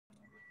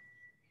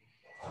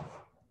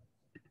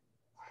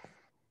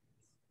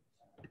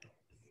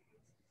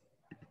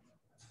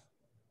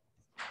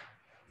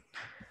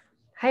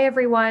Hi,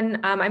 everyone.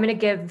 I'm going to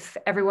give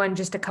everyone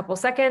just a couple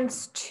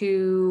seconds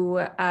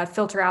to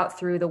filter out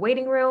through the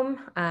waiting room.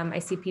 I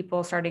see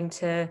people starting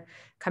to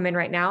come in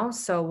right now,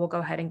 so we'll go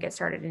ahead and get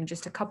started in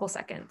just a couple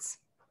seconds.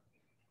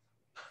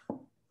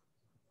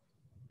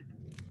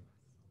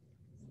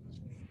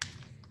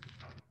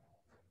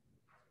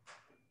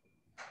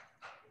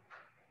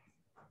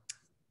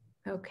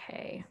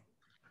 Okay.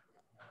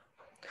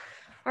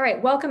 All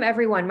right, welcome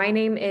everyone. My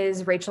name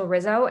is Rachel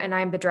Rizzo, and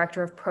I'm the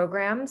Director of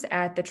Programs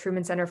at the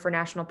Truman Center for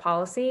National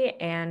Policy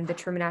and the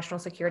Truman National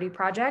Security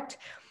Project.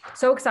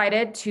 So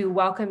excited to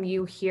welcome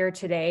you here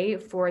today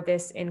for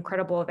this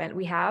incredible event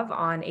we have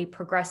on a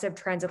progressive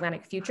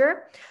transatlantic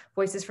future,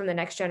 Voices from the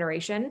Next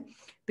Generation.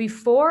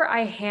 Before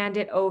I hand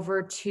it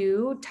over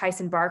to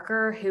Tyson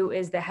Barker, who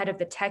is the head of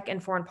the Tech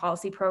and Foreign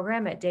Policy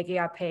Program at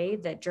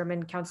DGAP, the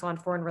German Council on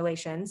Foreign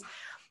Relations,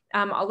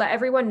 I'll let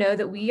everyone know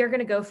that we are going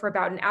to go for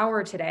about an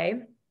hour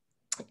today,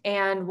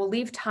 and we'll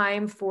leave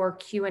time for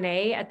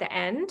Q&A at the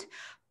end.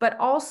 But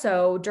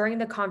also during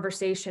the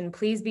conversation,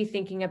 please be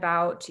thinking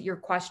about your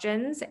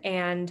questions,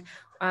 and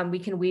we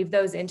can weave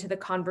those into the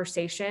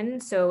conversation.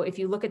 So if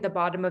you look at the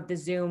bottom of the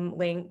Zoom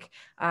link,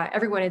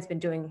 everyone has been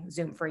doing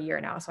Zoom for a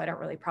year now, so I don't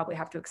really probably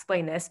have to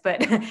explain this,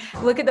 but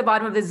look at the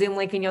bottom of the Zoom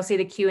link and you'll see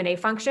the Q&A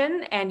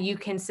function, and you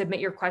can submit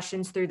your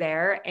questions through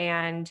there,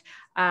 and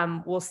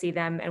we'll see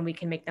them and we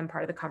can make them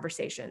part of the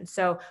conversation.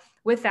 So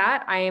with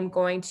that, I am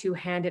going to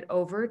hand it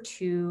over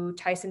to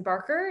Tyson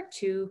Barker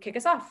to kick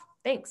us off.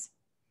 Thanks.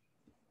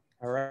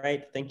 All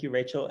right, thank you,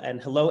 Rachel.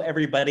 And hello,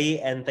 everybody.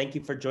 And thank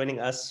you for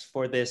joining us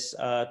for this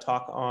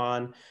talk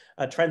on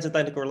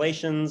transatlantic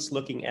relations,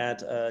 looking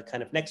at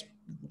kind of next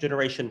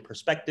generation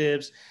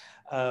perspectives.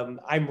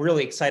 I'm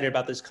really excited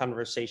about this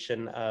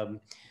conversation.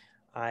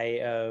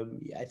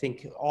 I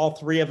think all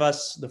three of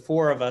us, the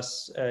four of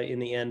us in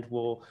the end,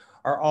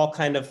 are all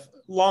kind of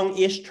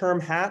long-ish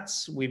term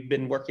hats. We've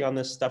been working on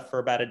this stuff for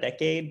about a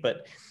decade,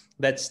 but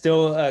that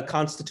still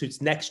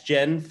constitutes next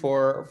gen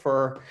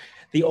for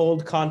the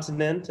old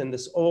continent and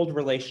this old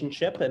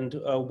relationship. And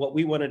what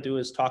we want to do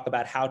is talk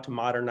about how to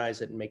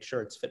modernize it and make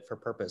sure it's fit for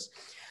purpose.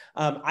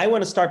 I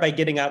want to start by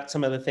getting out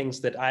some of the things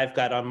that I've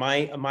got on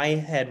my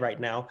head right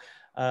now,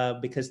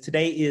 because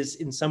today is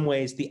in some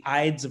ways the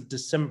Ides of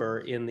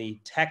December in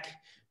the tech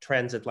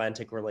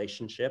transatlantic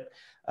relationship.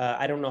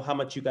 I don't know how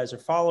much you guys are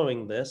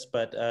following this,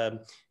 but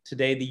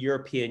today the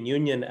European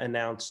Union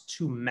announced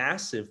two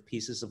massive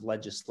pieces of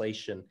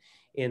legislation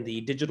in the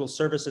Digital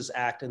Services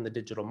Act and the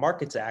Digital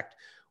Markets Act,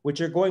 which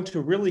are going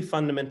to really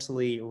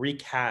fundamentally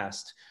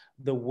recast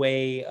the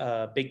way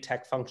big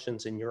tech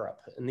functions in Europe.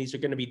 And these are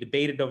going to be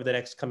debated over the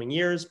next coming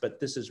years, but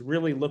this is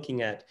really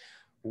looking at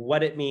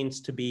what it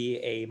means to be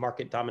a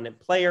market dominant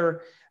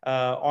player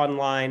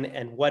online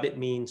and what it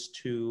means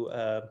to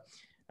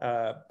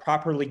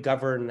properly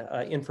govern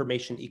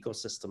information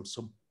ecosystems.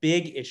 So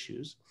big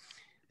issues.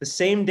 The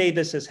same day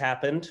this has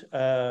happened,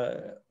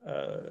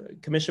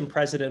 Commission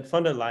President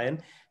von der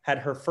Leyen had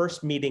her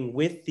first meeting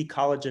with the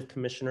College of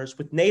Commissioners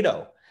with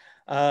NATO.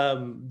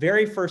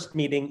 Very first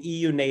meeting,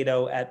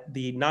 EU-NATO at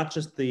the not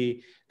just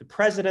the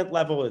president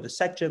level or the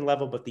section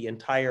level, but the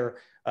entire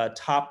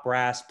top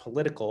brass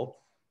political,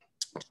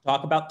 to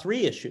talk about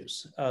three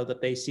issues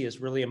that they see as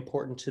really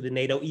important to the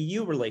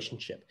NATO-EU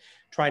relationship,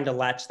 trying to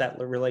latch that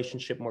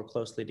relationship more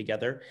closely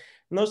together.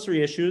 And those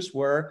three issues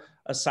were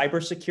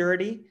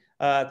cybersecurity,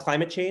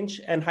 climate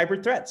change, and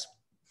hybrid threats.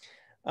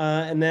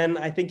 And then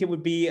I think it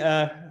would be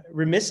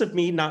remiss of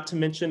me not to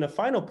mention a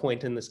final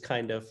point in this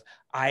kind of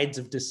Ides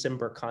of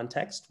December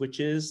context,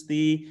 which is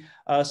the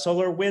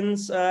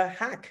SolarWinds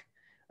hack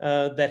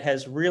that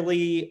has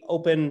really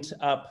opened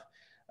up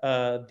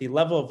the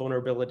level of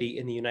vulnerability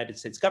in the United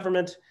States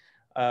government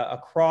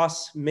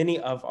across many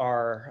of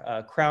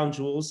our crown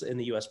jewels in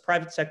the US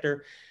private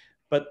sector,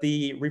 but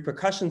the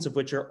repercussions of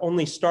which are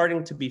only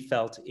starting to be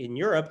felt in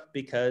Europe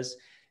because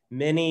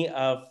many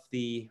of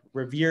the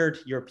revered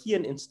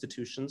European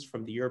institutions,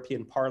 from the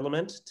European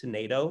Parliament to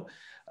NATO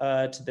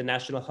to the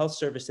National Health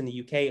Service in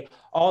the UK,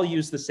 all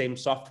use the same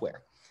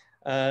software.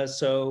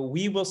 So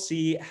we will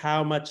see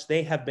how much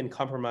they have been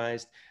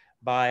compromised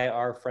by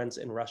our friends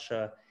in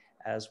Russia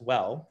as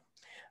well.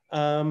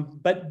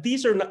 But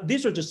these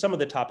are just some of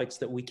the topics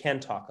that we can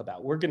talk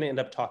about. We're going to end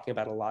up talking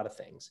about a lot of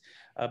things.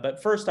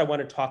 But first, I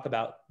want to talk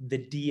about the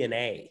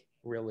DNA,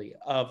 really,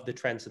 of the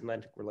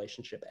transatlantic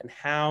relationship and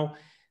how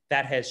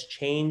that has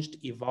changed,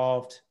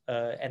 evolved,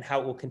 and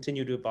how it will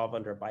continue to evolve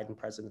under a Biden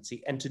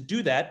presidency. And to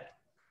do that,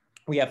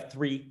 we have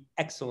three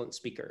excellent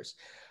speakers.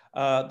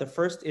 The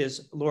first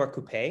is Laura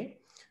Coupe,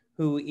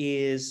 who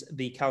is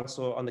the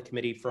counsel on the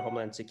Committee for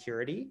Homeland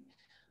Security.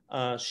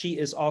 She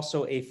is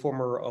also a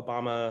former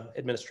Obama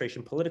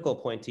administration political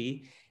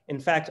appointee. In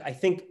fact, I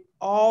think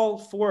all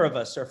four of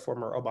us are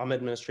former Obama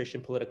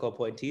administration political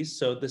appointees.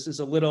 So this is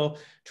a little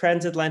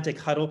transatlantic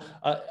huddle.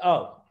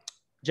 Oh,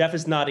 Jeff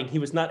is nodding. He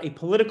was not a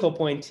political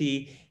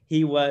appointee.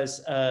 He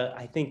was,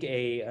 I think,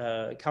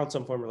 a Council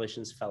on Foreign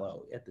Relations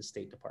fellow at the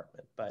State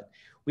Department. But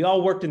we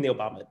all worked in the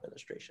Obama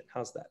administration.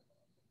 How's that?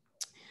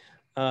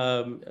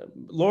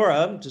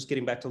 Laura, just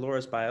getting back to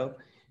Laura's bio,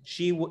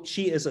 She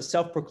is a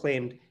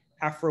self-proclaimed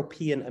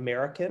Afropean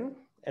American,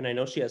 and I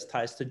know she has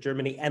ties to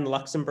Germany and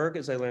Luxembourg,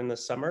 as I learned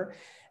this summer,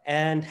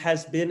 and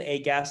has been a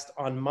guest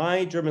on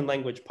my German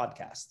language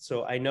podcast.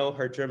 So I know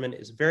her German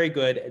is very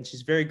good, and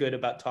she's very good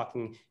about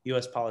talking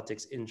US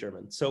politics in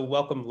German. So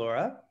welcome,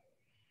 Laura.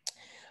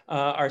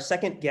 Our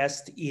second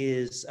guest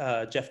is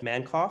Jeff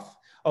Mankoff.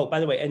 Oh, by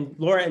the way, and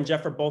Laura and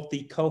Jeff are both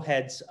the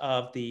co-heads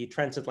of the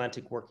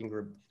Transatlantic Working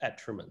Group at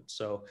Truman.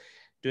 So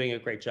doing a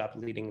great job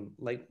leading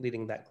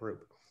that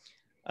group.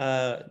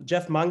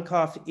 Jeff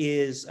Mankoff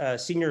is a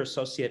senior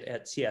associate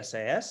at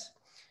CSIS,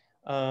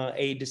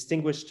 a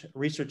distinguished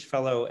research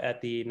fellow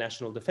at the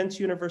National Defense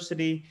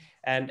University,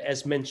 and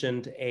as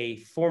mentioned, a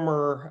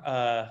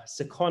former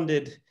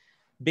seconded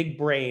big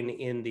brain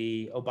in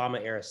the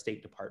Obama era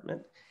State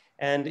Department,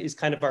 and is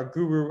kind of our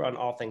guru on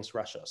all things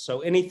Russia. So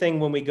anything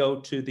when we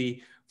go to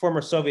the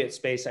former Soviet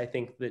space, I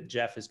think that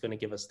Jeff is going to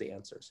give us the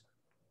answers.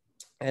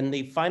 And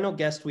the final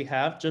guest we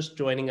have just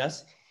joining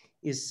us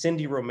is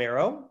Cindy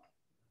Romero.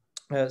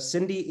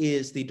 Cindy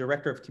is the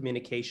Director of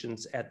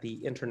Communications at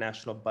the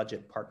International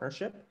Budget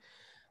Partnership.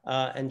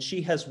 And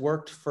she has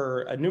worked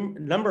for a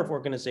number of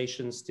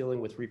organizations dealing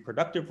with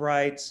reproductive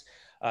rights,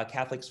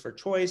 Catholics for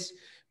Choice,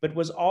 but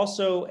was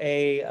also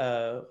a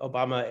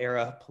Obama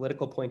era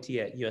political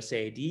appointee at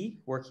USAID,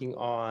 working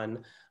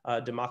on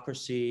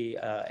democracy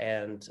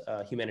and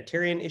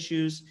humanitarian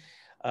issues.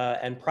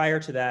 And prior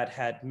to that,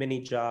 had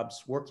many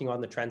jobs working on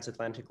the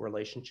transatlantic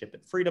relationship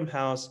at Freedom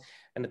House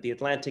and at the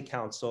Atlantic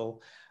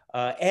Council.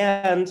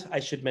 And I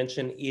should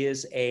mention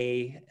is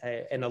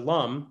an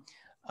alum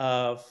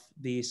of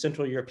the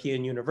Central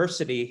European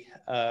University,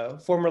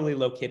 formerly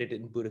located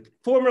in Budapest,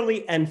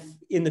 formerly and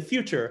in the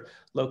future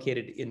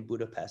located in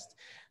Budapest.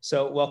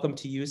 So welcome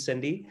to you,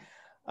 Cindy.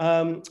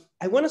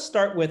 I want to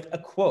start with a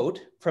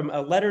quote from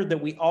a letter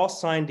that we all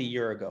signed a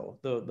year ago,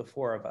 the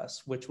four of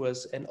us, which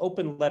was an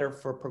open letter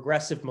for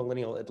progressive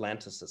millennial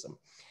Atlanticism.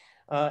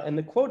 And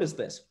the quote is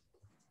this: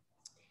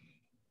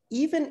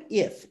 even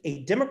if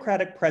a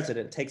Democratic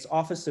president takes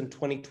office in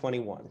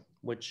 2021,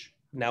 which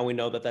now we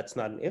know that that's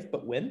not an if,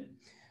 but when,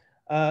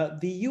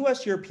 the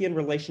US-European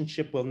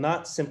relationship will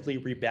not simply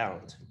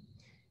rebound.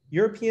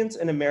 Europeans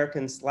and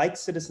Americans, like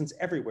citizens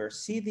everywhere,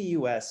 see the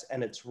US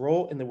and its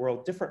role in the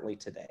world differently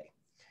today.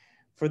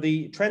 For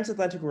the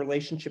transatlantic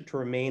relationship to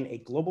remain a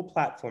global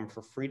platform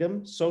for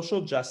freedom,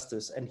 social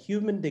justice, and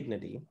human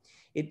dignity,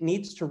 it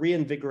needs to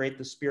reinvigorate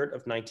the spirit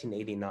of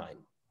 1989.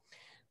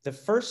 The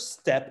first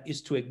step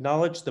is to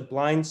acknowledge the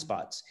blind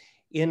spots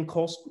in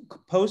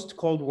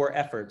post-Cold War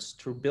efforts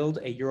to build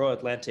a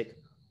Euro-Atlantic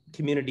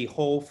community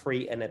whole,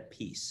 free, and at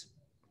peace.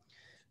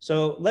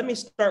 So let me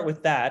start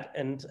with that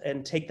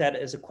and take that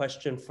as a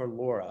question for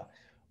Laura.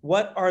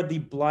 What are the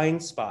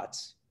blind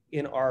spots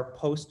in our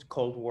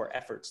post-Cold War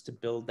efforts to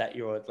build that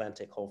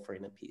Euro-Atlantic whole, free,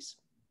 and at peace?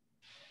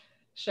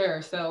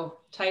 Sure. So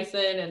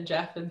Tyson and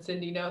Jeff and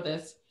Cindy know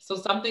this. So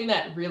something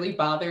that really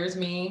bothers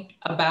me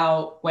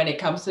about when it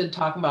comes to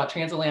talking about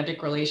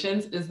transatlantic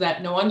relations is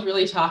that no one's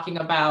really talking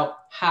about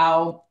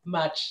how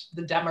much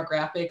the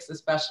demographics,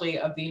 especially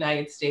of the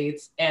United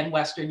States and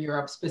Western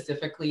Europe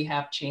specifically,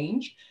 have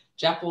changed.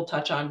 Jeff will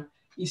touch on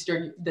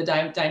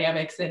the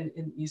dynamics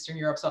in Eastern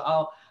Europe. So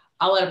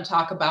I'll let him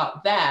talk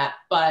about that.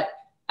 But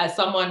as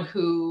someone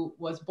who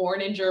was born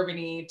in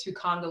Germany to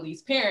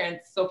Congolese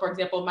parents, so for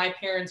example, my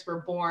parents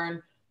were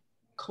born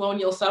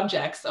colonial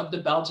subjects of the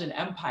Belgian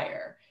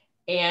Empire.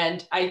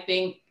 And I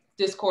think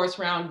discourse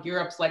around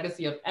Europe's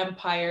legacy of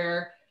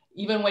empire,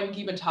 even when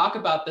you even talk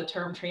about the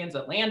term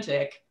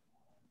transatlantic,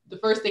 the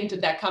first thing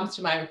that comes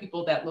to mind with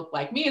people that look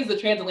like me is the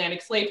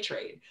transatlantic slave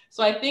trade.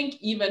 So I think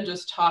even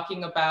just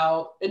talking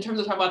about, in terms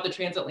of talking about the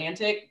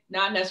transatlantic,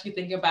 not necessarily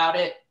thinking about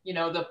it,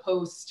 the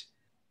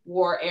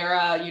post-war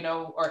era,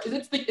 or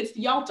it's the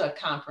Yalta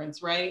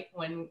conference, right?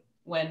 When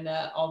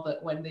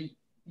the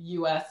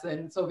U.S.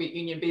 and Soviet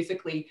Union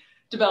basically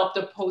developed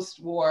a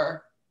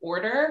post-war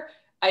order.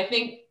 I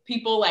think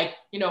people like,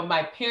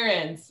 my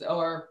parents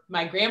or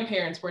my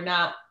grandparents were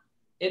not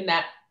in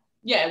that.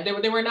 Yeah,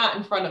 they were not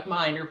in front of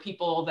mine, or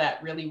people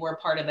that really were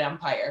part of the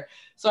empire.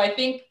 So I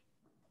think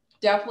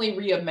definitely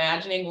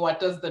reimagining what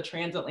does the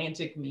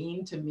transatlantic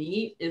mean to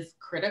me is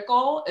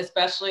critical,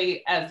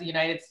 especially as the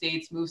United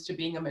States moves to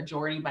being a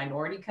majority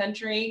minority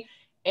country,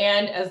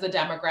 and as the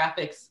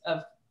demographics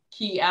of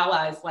key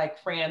allies like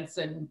France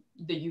and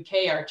the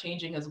UK are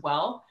changing as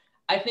well.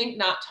 I think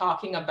not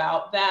talking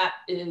about that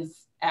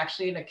is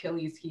actually an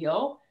Achilles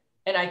heel.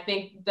 And I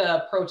think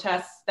the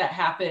protests that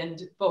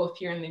happened both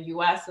here in the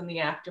US in the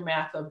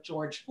aftermath of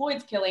George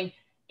Floyd's killing,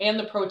 and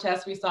the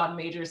protests we saw in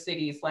major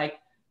cities like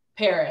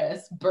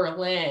Paris,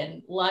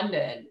 Berlin,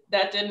 London,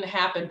 that didn't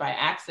happen by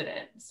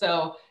accident.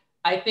 So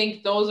I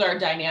think those are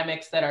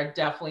dynamics that are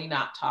definitely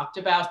not talked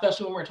about,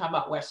 especially when we're talking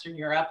about Western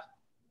Europe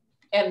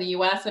and the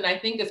US. And I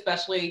think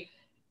especially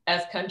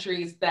as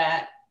countries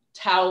that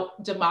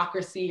tout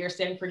democracy or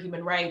stand for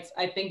human rights,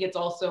 I think it's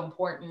also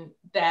important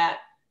that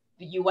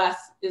the US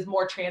is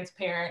more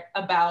transparent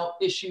about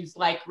issues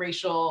like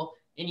racial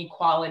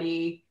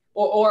inequality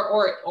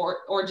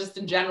or just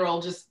in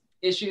general, just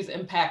issues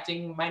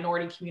impacting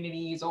minority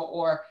communities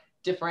or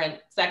different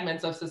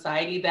segments of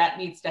society, that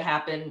needs to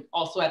happen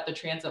also at the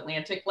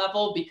transatlantic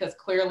level, because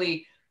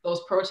clearly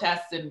those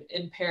protests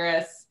in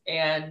Paris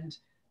and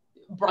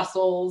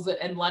Brussels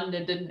and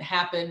London didn't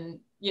happen,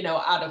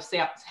 out of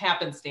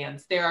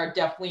happenstance. There are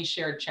definitely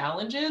shared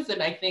challenges.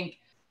 And I think,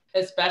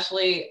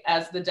 especially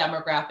as the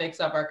demographics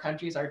of our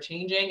countries are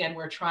changing and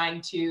we're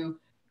trying to,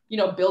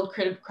 build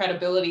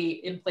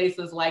credibility in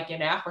places like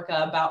in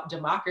Africa about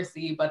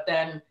democracy, but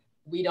then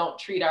we don't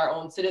treat our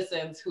own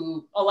citizens,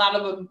 who a lot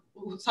of them,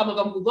 some of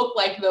them who look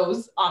like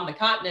those on the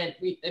continent,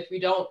 if we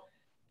don't,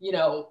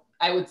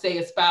 I would say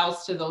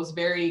espouse to those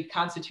very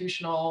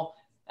constitutional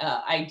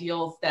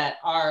ideals that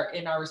are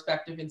in our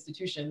respective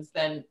institutions,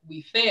 then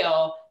we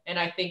fail. And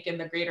I think in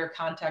the greater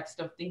context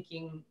of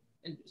thinking,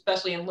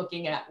 especially in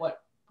looking at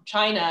what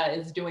China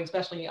is doing,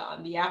 especially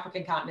on the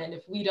African continent,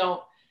 if we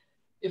don't,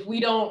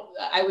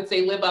 I would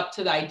say, live up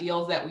to the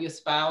ideals that we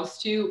espouse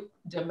to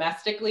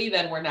domestically,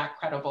 then we're not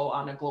credible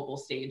on a global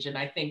stage. And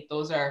I think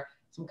those are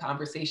some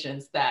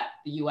conversations that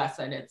the US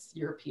and its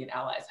European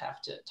allies have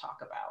to talk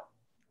about.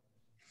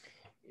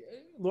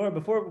 Laura,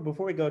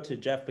 before we go to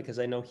Jeff, because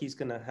I know he's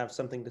going to have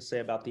something to say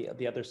about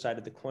the other side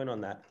of the coin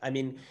on that. I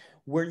mean,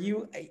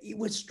 it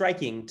was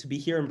striking to be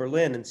here in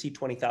Berlin and see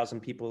 20,000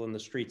 people in the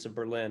streets of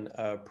Berlin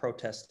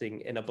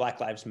protesting in a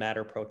Black Lives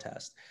Matter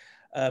protest.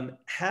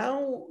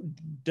 How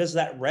does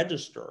that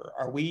register?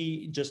 Are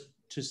we just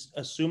to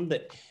assume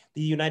that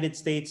the United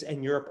States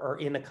and Europe are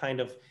in a kind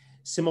of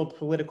similar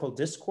political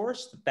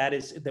discourse,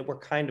 that we're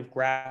kind of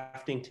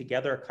grafting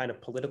together a kind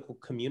of political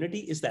community?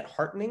 Is that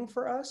heartening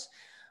for us?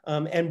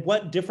 And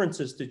what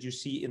differences did you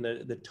see in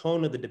the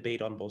tone of the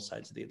debate on both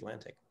sides of the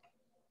Atlantic?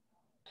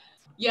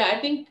 Yeah, I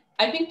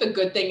think the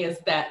good thing is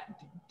that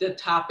the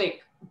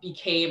topic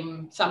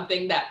became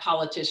something that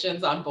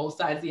politicians on both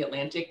sides of the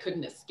Atlantic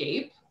couldn't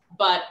escape.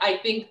 But I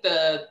think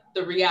the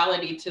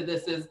reality to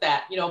this is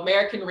that,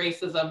 American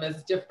racism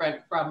is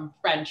different from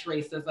French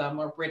racism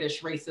or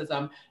British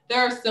racism. There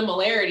are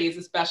similarities,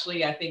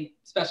 especially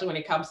when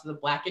it comes to the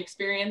Black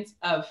experience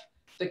of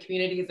the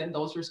communities in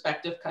those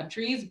respective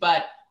countries.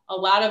 But a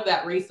lot of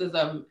that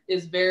racism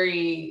is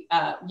very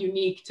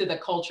unique to the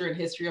culture and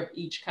history of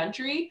each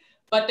country.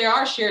 But there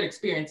are shared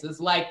experiences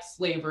like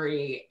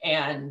slavery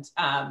and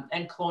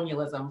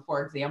colonialism,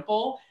 for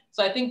example.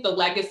 So I think the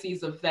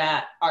legacies of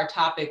that are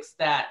topics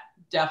that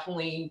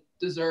definitely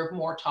deserve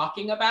more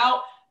talking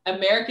about.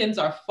 Americans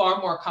are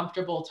far more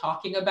comfortable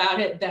talking about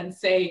it than,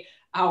 say,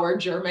 our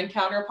German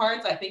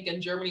counterparts. I think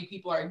in Germany,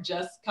 people are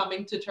just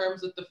coming to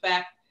terms with the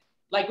fact,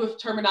 like with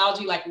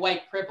terminology like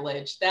white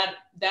privilege, that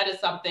is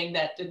something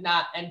that did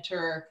not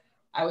enter,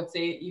 I would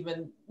say,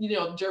 even,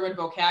 German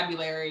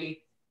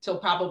vocabulary till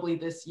probably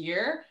this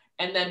year.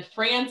 And then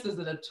France is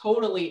in a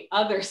totally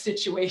other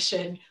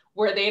situation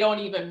where they don't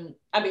even,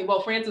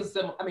 France is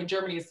similar,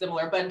 Germany is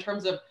similar, but in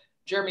terms of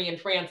Germany and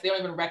France, they don't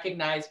even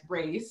recognize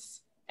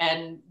race.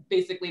 And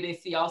basically they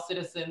see all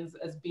citizens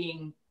as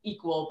being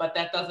equal, but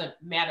that doesn't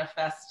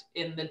manifest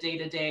in the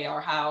day-to-day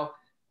or how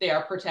they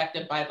are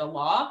protected by the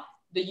law.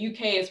 The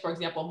UK is, for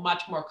example,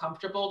 much more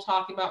comfortable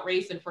talking about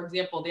race. And for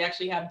example, they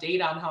actually have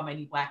data on how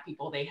many Black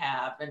people they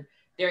have. And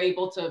they're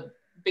able to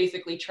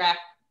basically track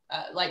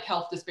like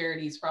health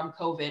disparities from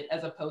COVID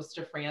as opposed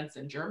to France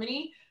and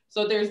Germany.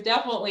 So there's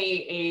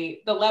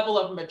definitely the level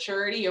of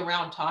maturity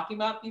around talking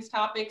about these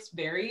topics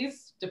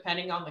varies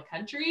depending on the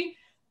country.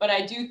 But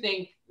I do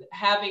think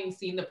having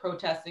seen the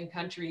protests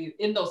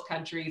in those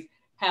countries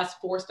has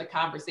forced a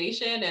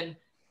conversation. And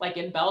like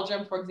in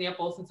Belgium, for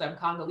example, since I'm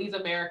Congolese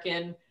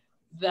American,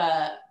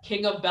 the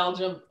King of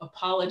Belgium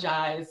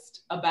apologized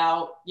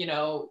about,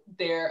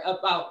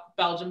 about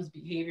Belgium's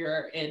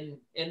behavior in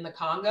the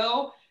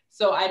Congo.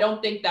 So I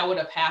don't think that would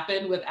have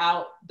happened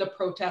without the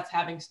protests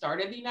having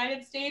started in the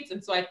United States.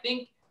 And so I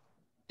think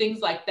things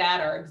like that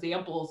are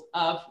examples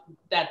of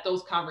that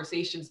those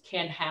conversations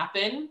can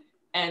happen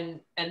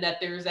and that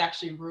there's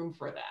actually room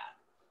for that.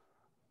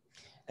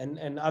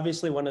 And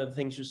obviously one of the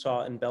things you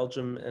saw in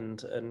Belgium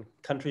and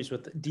countries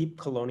with deep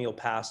colonial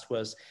past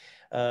was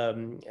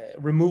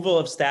removal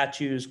of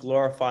statues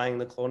glorifying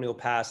the colonial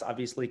past.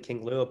 Obviously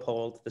King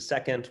Leopold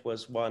II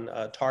was one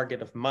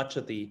target of much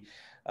of the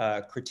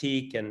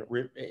critique and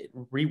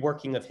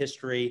reworking of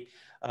history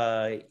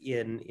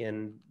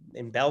in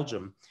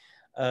Belgium.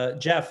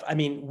 Jeff,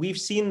 we've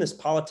seen this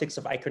politics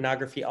of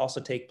iconography also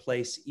take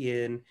place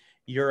in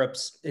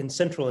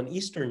Central and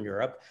Eastern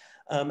Europe.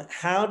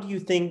 How do you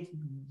think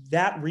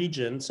that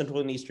region, Central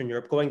and Eastern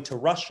Europe, going to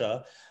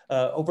Russia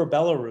over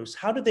Belarus,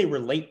 how do they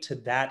relate to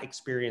that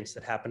experience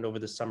that happened over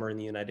the summer in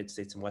the United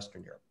States and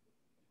Western Europe?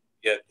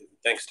 Yeah,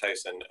 thanks,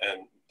 Tyson.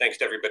 And thanks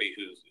to everybody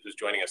who's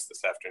joining us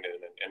this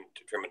afternoon and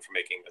to Truman for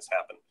making this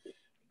happen.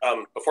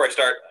 Before I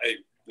start, I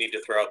need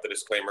to throw out the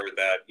disclaimer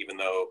that even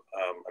though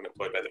I'm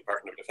employed by the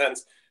Department of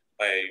Defense,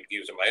 my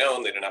views are my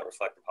own. They do not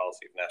reflect the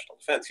policy of National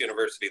Defense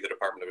University, the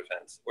Department of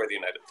Defense, or the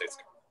United States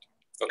government.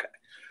 Okay,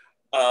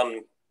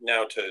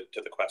 now to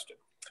the question.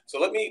 So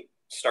let me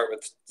start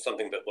with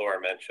something that Laura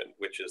mentioned,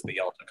 which is the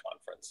Yalta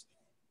Conference.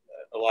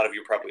 a lot of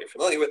you probably are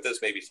familiar with this,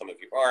 maybe some of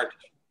you aren't.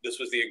 This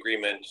was the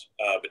agreement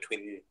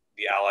between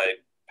the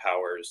Allied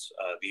powers,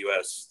 the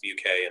US, the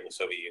UK, and the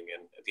Soviet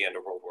Union at the end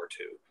of World War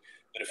II,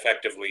 that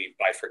effectively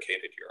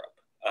bifurcated Europe.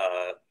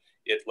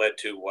 It led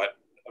to what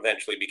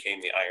eventually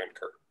became the Iron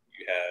Curtain.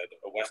 You had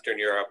a Western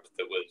Europe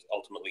that was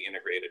ultimately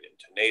integrated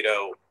into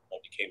NATO,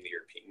 that became the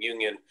European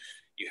Union.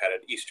 You had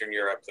an Eastern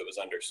Europe that was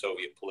under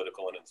Soviet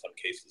political and in some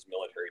cases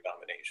military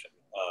domination,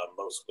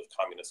 most with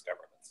communist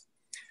governments.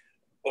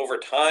 Over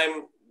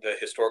time, the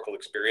historical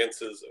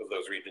experiences of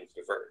those regions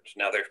diverged.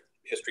 Now their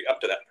history up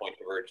to that point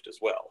diverged as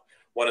well.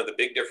 One of the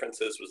big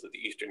differences was that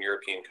the Eastern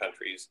European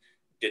countries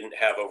didn't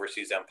have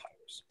overseas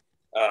empires.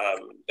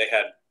 They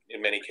had,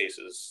 in many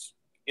cases,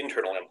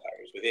 internal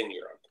empires within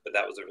Europe, but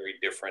that was a very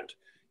different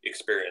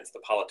experience.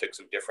 The politics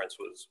of difference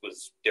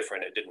was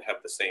different. It didn't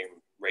have the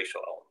same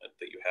racial element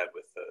that you had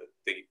with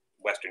the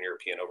Western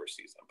European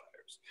overseas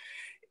empires.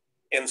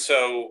 And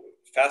so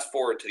fast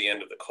forward to the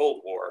end of the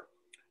Cold War,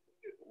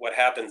 what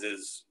happens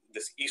is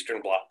this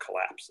Eastern Bloc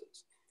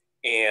collapses,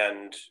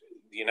 and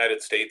the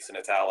United States and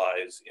its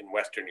allies in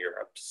Western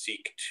Europe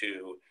seek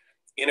to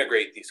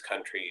integrate these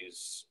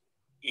countries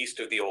east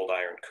of the old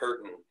Iron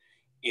Curtain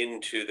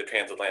into the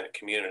transatlantic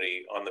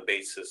community on the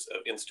basis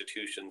of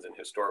institutions and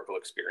historical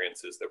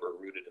experiences that were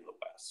rooted in the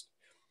West.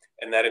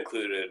 And that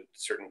included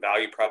certain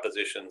value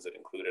propositions, that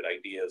included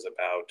ideas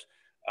about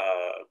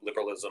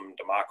liberalism,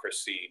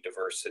 democracy,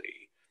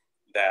 diversity,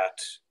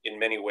 that in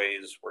many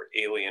ways were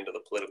alien to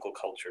the political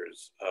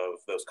cultures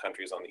of those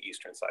countries on the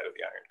eastern side of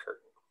the Iron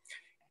Curtain.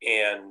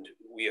 And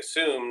we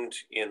assumed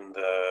in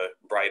the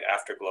bright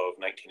afterglow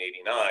of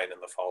 1989 and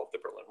the fall of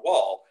the Berlin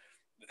Wall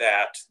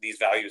that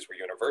these values were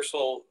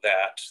universal,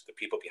 that the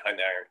people behind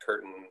the Iron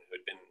Curtain who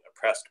had been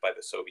oppressed by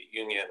the Soviet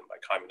Union and by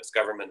communist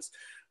governments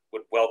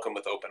would welcome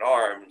with open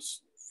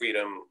arms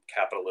freedom,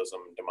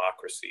 capitalism,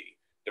 democracy,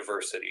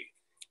 diversity,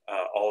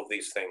 all of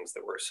these things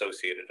that were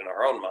associated in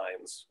our own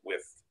minds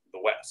with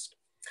the West.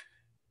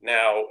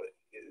 Now,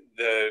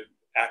 the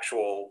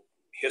actual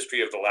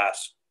history of the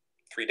last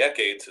 3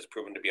 decades has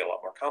proven to be a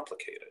lot more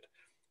complicated.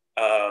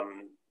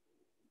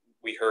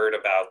 We heard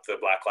about the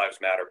Black Lives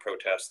Matter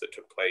protests that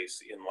took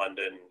place in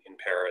London, in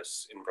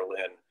Paris, in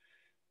Berlin.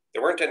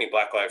 There weren't any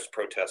Black Lives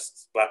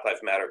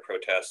Matter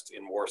protests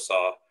in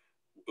Warsaw,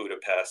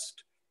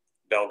 Budapest,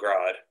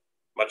 Belgrade,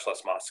 much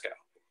less Moscow.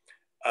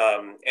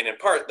 And in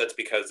part, that's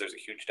because there's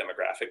a huge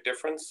demographic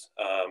difference.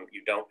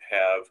 You don't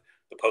have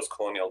the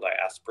post-colonial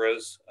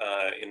diasporas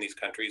in these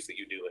countries that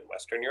you do in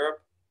Western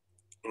Europe.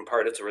 In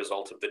part, it's a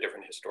result of the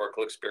different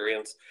historical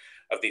experience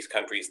of these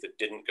countries that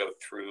didn't go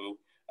through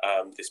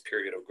this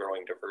period of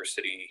growing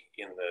diversity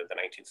in the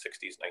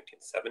 1960s,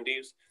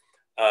 1970s.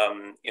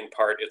 In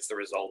part, it's the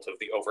result of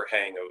the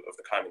overhang of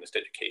the communist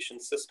education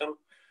system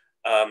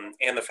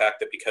and the fact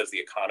that because the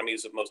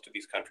economies of most of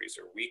these countries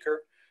are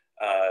weaker,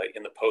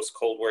 in the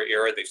post-Cold War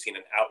era, they've seen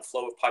an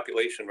outflow of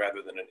population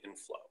rather than an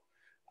inflow.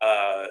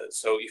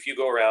 So if you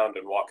go around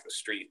and walk the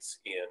streets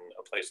in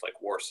a place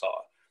like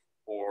Warsaw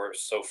or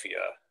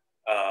Sofia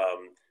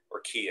or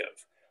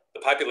Kiev, the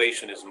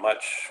population is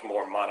much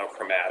more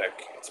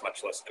monochromatic. It's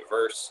much less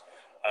diverse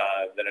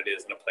than it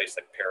is in a place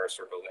like Paris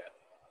or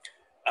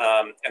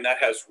Berlin. And that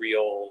has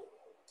real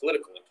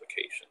political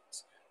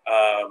implications.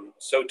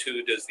 So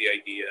too does the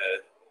idea,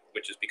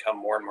 which has become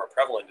more and more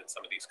prevalent in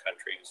some of these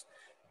countries,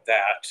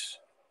 that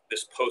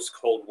this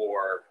post-Cold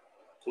War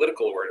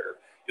political order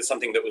is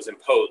something that was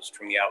imposed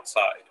from the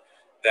outside,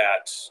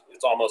 that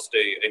it's almost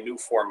a new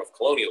form of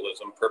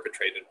colonialism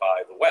perpetrated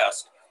by the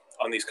West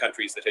on these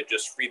countries that had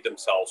just freed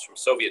themselves from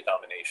Soviet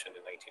domination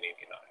in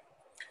 1989.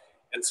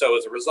 And so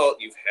as a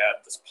result, you've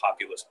had this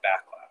populist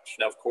backlash.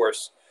 Now, of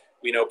course,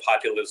 we know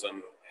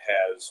populism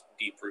has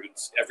deep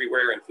roots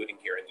everywhere,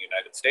 including here in the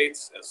United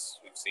States, as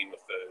we've seen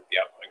with the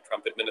outgoing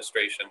Trump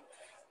administration.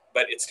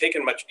 But it's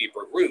taken much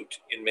deeper root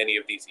in many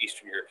of these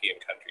Eastern European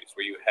countries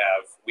where you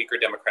have weaker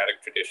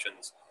democratic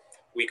traditions,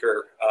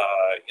 weaker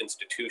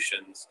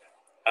institutions,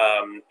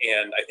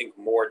 and I think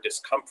more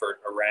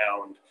discomfort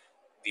around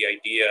the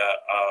idea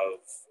of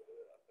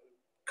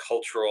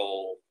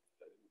cultural,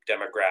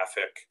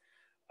 demographic,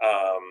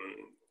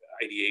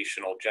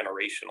 ideational,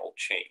 generational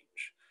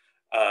change.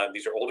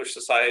 These are older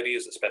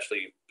societies,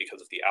 especially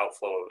because of the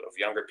outflow of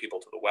younger people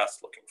to the West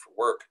looking for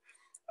work.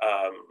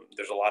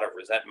 There's a lot of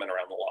resentment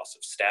around the loss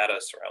of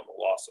status, around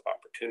the loss of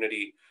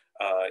opportunity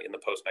in the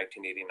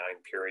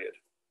post-1989 period.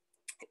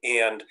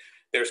 And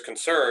there's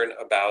concern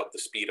about the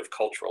speed of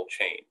cultural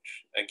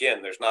change.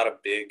 Again, there's not a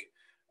big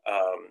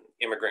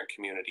immigrant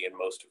community in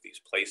most of these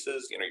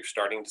places. You know, you're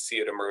starting to see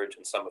it emerge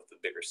in some of the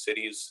bigger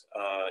cities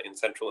in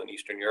Central and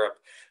Eastern Europe.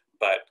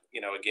 But, you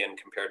know, again,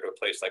 compared to a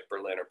place like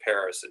Berlin or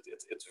Paris,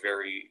 it's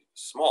very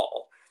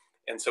small.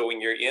 And so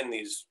when you're in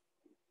these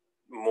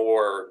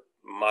more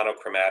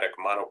monochromatic,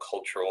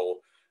 monocultural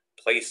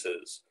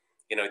places,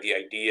 you know, the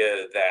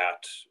idea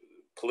that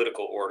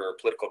political order,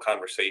 political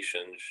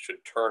conversations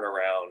should turn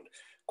around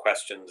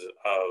questions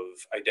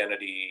of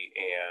identity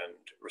and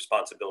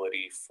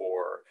responsibility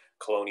for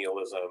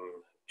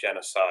colonialism,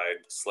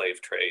 genocide, the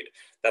slave trade.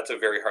 That's a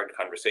very hard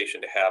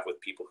conversation to have with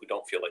people who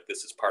don't feel like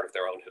this is part of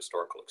their own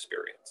historical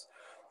experience.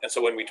 And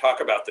so when we talk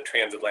about the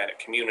transatlantic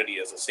community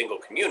as a single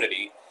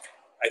community,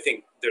 I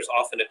think there's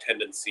often a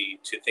tendency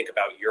to think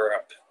about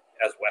Europe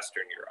as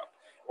Western Europe,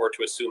 or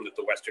to assume that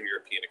the Western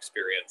European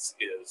experience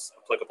is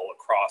applicable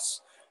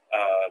across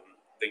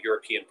the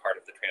European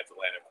part of the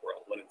transatlantic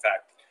world, when in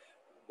fact,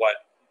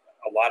 what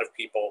a lot of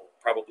people,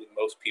 probably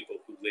most people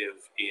who live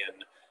in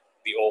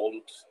the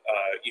old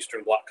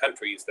Eastern Bloc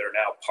countries that are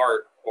now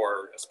part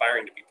or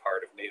aspiring to be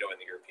part of NATO and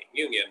the European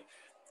Union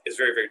is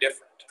very, very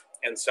different.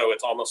 And so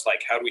it's almost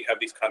like, how do we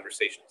have these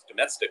conversations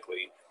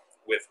domestically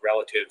with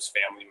relatives,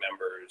 family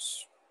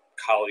members,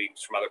 colleagues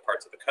from other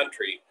parts of the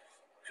country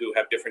who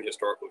have different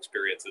historical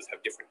experiences,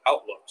 have different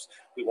outlooks?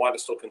 We want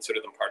to still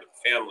consider them part of the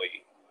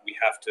family. We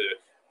have to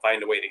find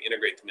a way to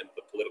integrate them into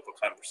the political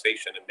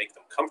conversation and make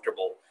them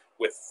comfortable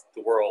with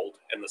the world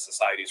and the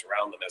societies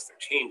around them as they're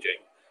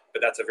changing.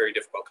 But that's a very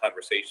difficult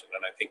conversation.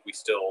 And I think we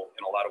still,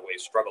 in a lot of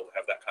ways, struggle to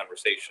have that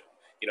conversation.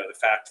 You know, the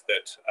fact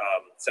that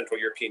Central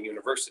European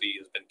University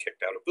has been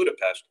kicked out of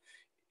Budapest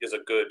is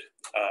a good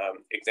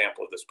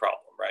example of this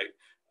problem, right?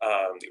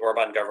 The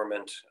Orban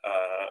government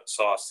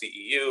saw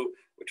CEU,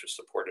 which was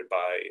supported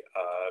by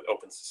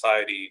Open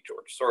Society,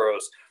 George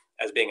Soros,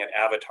 as being an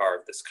avatar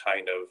of this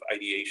kind of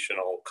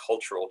ideational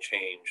cultural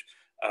change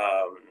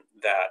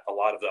that a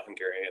lot of the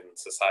Hungarian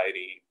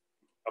society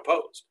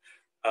opposed.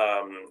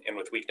 And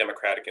with weak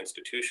democratic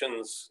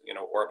institutions, you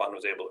know, Orban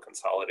was able to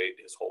consolidate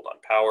his hold on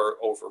power,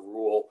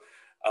 overrule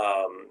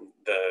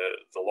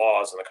the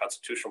laws and the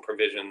constitutional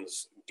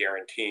provisions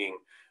guaranteeing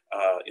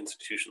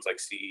institutions like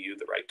CEU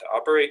the right to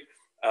operate,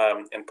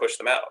 and push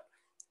them out.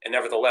 And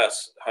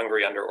nevertheless,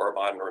 Hungary under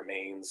Orban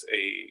remains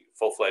a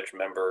full-fledged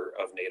member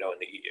of NATO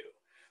and the EU.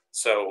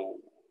 So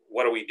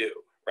what do we do,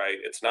 right?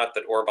 It's not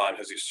that Orban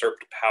has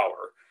usurped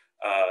power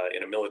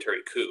in a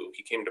military coup.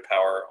 He came to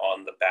power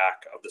on the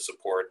back of the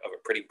support of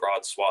a pretty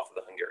broad swath of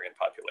the Hungarian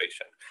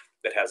population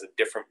that has a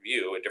different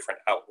view, a different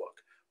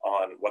outlook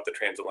on what the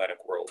transatlantic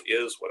world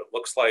is, what it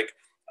looks like,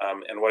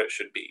 and what it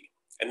should be.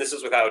 And this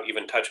is without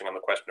even touching on the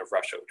question of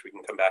Russia, which we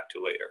can come back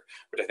to later,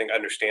 but I think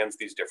understands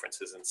these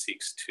differences and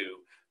seeks to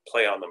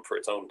play on them for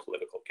its own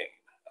political gain.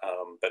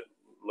 But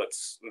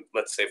let's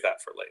save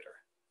that for later.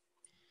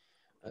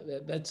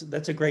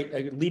 That's a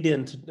great lead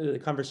into the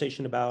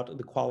conversation about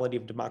the quality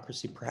of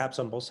democracy, perhaps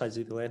on both sides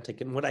of the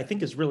Atlantic. And what I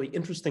think is really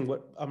interesting,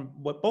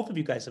 what both of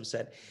you guys have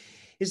said,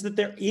 is that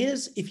there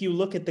is, if you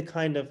look at the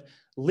kind of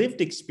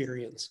lived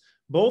experience,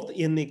 both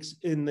in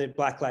the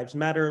Black Lives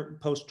Matter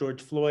post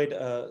George Floyd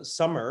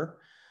summer,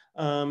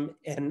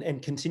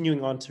 and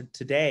continuing on to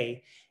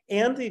today,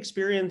 and the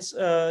experience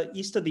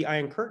east of the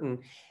Iron Curtain,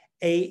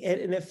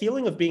 a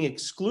feeling of being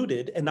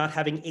excluded and not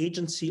having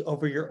agency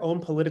over your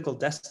own political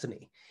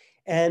destiny.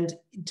 And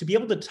to be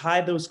able to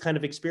tie those kind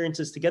of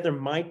experiences together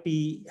might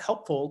be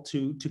helpful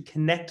to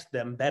connect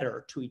them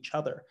better to each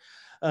other.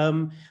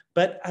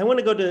 But I want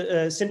to go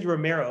to Cindy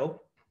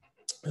Romero,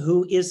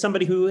 who is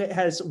somebody who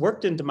has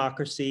worked in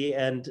democracy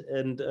and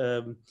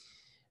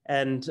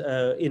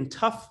in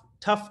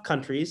tough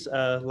countries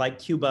like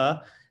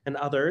Cuba and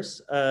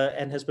others,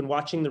 and has been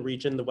watching the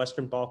region, the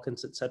Western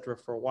Balkans, et cetera,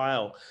 for a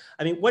while.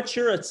 I mean, what's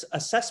your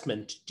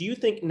assessment? Do you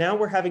think now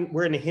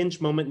we're in a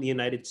hinge moment in the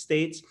United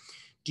States?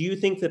 Do you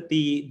think that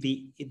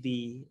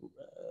the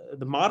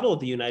model of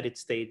the United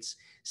States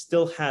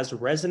still has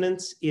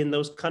resonance in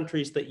those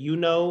countries that you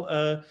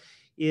know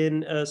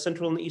in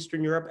Central and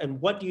Eastern Europe?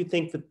 And what do you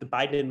think that the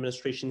Biden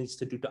administration needs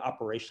to do to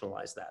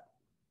operationalize that?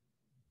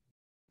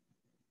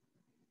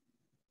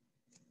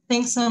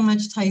 Thanks so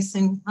much,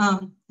 Tyson.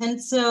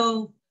 And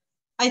so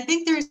I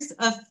think there's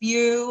a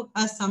few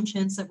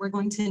assumptions that we're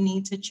going to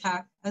need to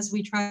check as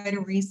we try to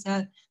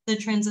reset the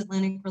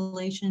transatlantic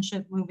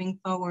relationship moving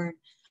forward.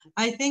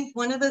 I think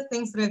one of the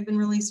things that I've been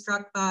really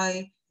struck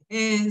by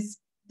is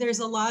there's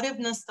a lot of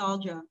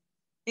nostalgia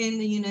in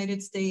the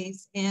United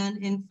States and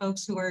in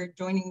folks who are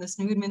joining this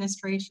new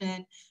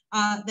administration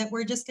that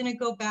we're just going to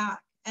go back,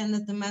 and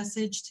that the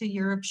message to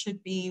Europe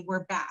should be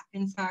we're back.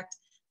 In fact,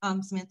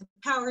 Samantha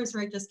Powers,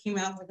 right, just came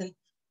out with an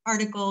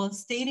article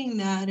stating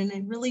that, and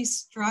it really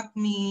struck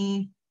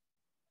me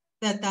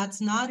that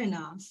that's not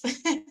enough.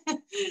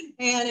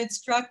 And it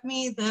struck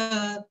me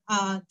the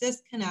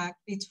disconnect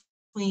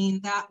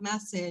between that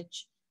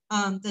message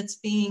that's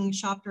being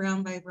shopped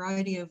around by a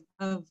variety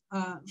of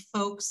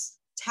folks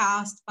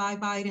tasked by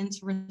Biden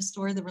to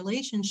restore the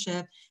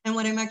relationship, and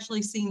what I'm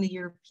actually seeing the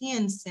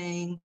Europeans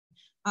saying.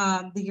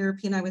 The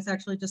European, I was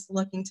actually just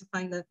looking to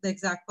find the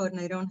exact quote, and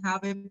I don't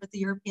have it, but the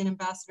European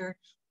ambassador,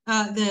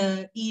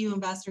 the EU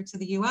ambassador to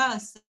the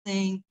US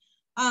saying,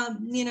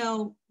 you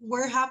know,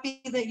 we're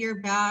happy that you're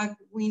back.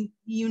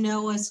 You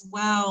know us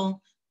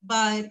well,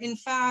 but in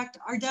fact,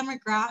 our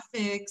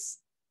demographics,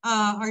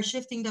 our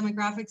shifting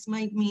demographics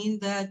might mean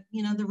that,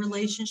 you know, the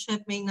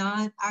relationship may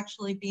not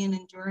actually be an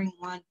enduring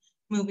one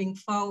moving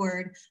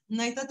forward.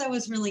 And I thought that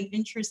was really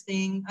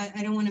interesting.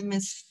 I don't want to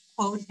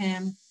misquote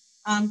him.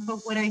 But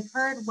what I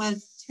heard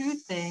was two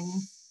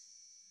things.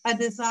 a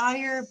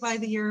desire by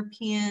the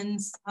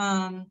Europeans,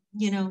 to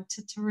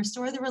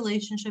restore the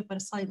relationship, but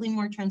a slightly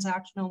more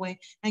transactional way,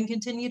 and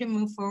continue to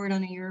move forward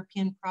on a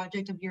European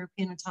project of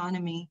European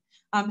autonomy,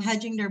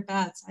 hedging their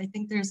bets. I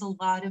think there's a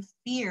lot of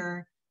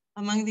fear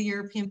among the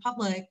European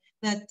public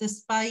that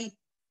despite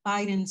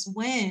Biden's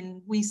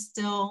win, we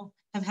still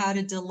have had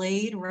a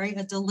delayed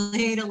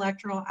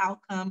electoral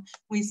outcome.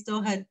 We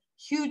still had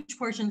huge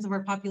portions of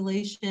our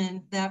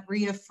population that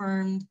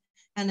reaffirmed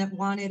and that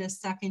wanted a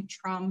second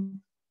Trump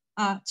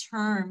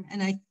term.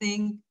 And I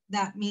think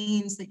that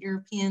means that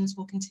Europeans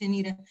will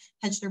continue to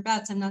hedge their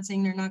bets. I'm not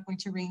saying they're not going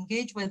to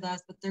re-engage with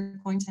us, but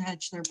they're going to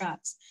hedge their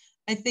bets.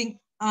 I think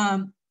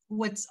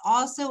what's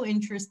also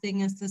interesting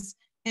is this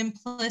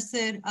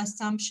implicit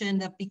assumption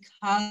that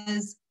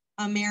because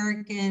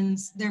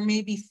Americans, there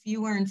may be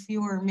fewer and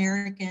fewer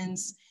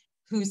Americans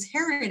whose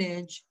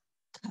heritage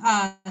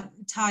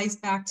ties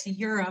back to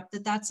Europe,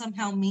 that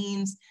somehow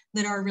means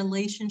that our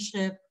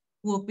relationship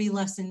will be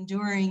less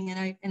enduring.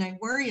 And I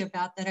worry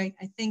about that. I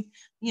think,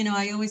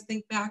 I always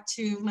think back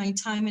to my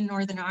time in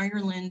Northern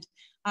Ireland.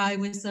 I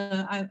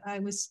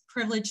was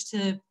privileged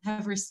to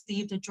have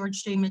received a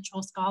George J.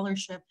 Mitchell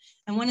scholarship.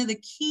 And one of the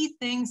key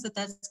things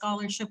that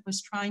scholarship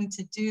was trying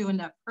to do in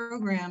that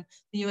program,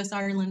 the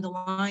U.S.-Ireland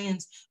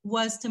Alliance,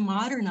 was to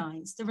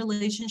modernize the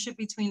relationship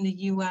between the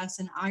U.S.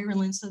 and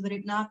Ireland so that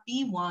it not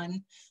be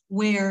one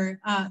where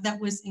that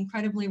was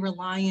incredibly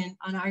reliant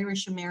on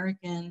Irish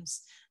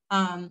Americans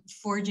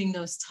forging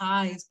those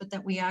ties, but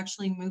that we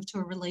actually move to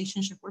a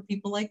relationship where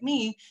people like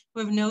me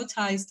who have no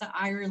ties to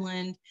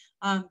Ireland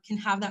can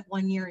have that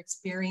 1 year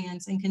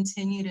experience and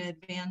continue to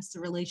advance the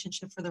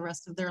relationship for the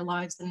rest of their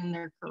lives and in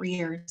their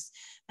careers.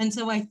 And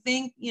so I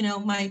think,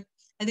 I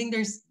think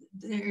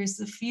there's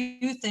a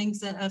few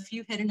things, a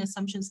few hidden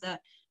assumptions that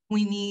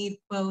we need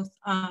both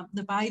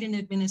the Biden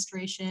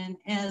administration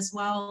as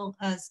well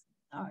as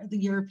the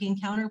European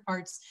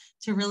counterparts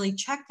to really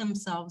check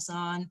themselves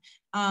on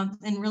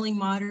and really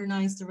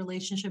modernize the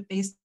relationship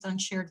based on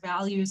shared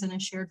values and a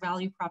shared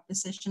value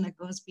proposition that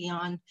goes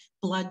beyond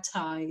blood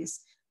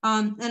ties.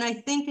 And I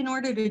think in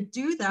order to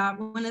do that,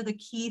 one of the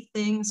key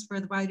things for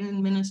the Biden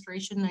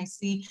administration, I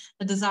see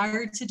a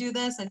desire to do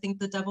this, I think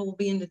the devil will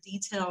be in the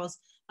details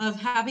of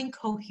having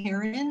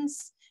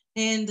coherence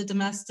in the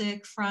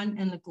domestic front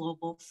and the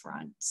global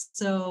front.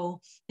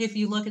 So if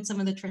you look at some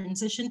of the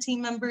transition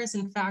team members,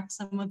 in fact,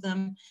 some of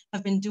them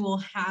have been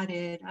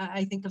dual-hatted.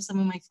 I think of some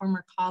of my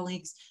former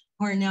colleagues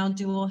who are now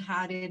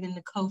dual-hatted in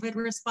the COVID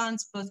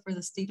response, both for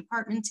the State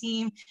Department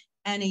team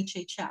and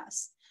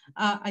HHS.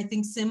 I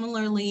think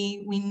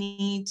similarly, we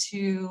need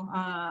to,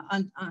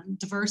 on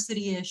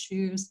diversity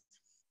issues,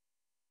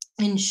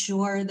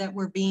 ensure that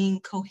we're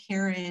being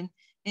coherent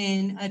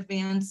in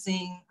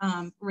advancing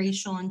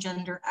racial and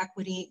gender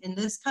equity in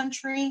this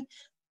country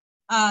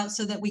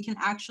so that we can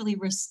actually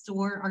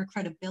restore our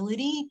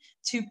credibility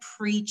to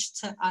preach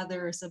to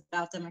others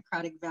about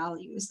democratic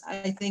values.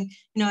 I think,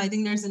 I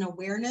think there's an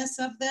awareness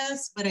of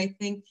this, but I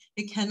think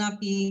it cannot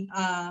be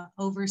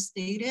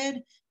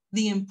overstated,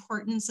 the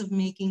importance of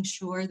making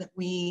sure that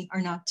we are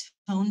not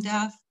tone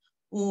deaf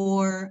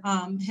or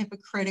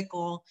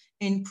hypocritical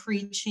in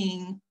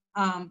preaching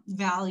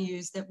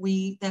values that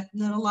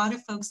a lot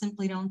of folks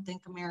simply don't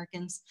think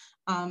Americans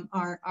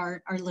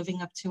are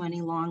living up to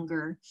any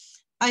longer.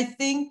 I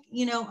think,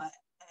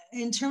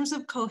 in terms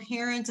of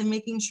coherence and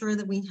making sure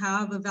that we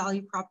have a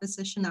value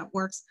proposition that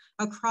works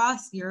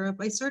across Europe,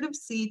 I sort of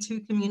see two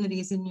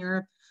communities in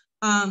Europe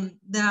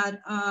that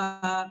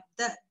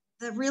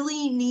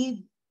really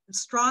need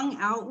strong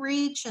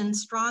outreach and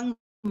strong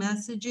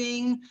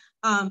messaging,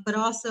 but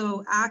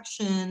also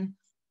action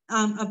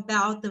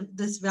about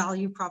this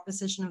value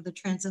proposition of the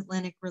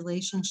transatlantic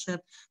relationship.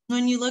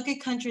 When you look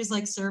at countries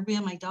like Serbia,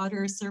 my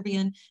daughter is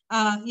Serbian,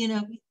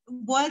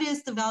 what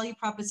is the value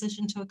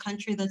proposition to a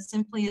country that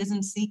simply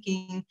isn't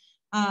seeking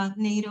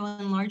NATO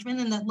enlargement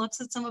and that looks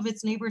at some of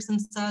its neighbors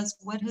and says,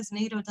 what has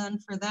NATO done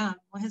for them?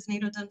 What has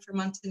NATO done for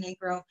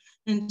Montenegro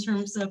in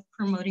terms of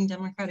promoting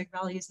democratic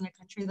values in a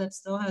country that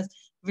still has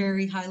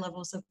very high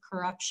levels of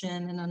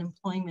corruption and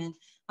unemployment?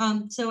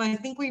 So I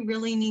think we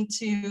really need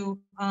to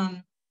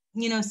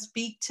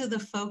speak to the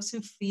folks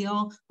who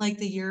feel like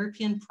the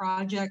European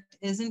project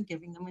isn't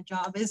giving them a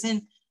job,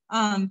 isn't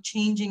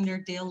changing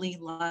their daily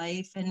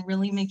life, and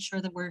really make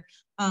sure that we're,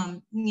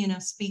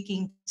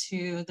 speaking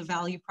to the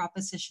value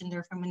proposition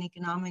there from an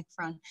economic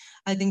front.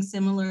 I think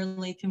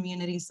similarly,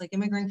 communities like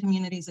immigrant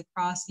communities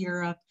across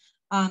Europe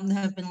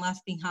have been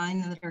left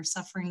behind and that are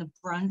suffering the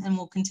brunt and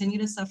will continue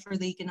to suffer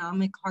the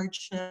economic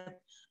hardship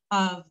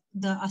of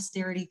the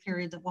austerity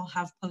period that we'll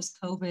have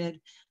post-COVID.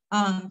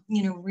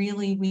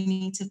 Really we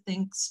need to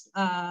think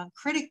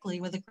critically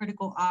with a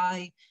critical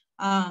eye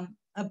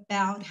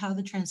about how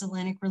the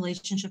transatlantic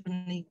relationship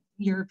and the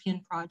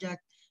European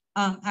project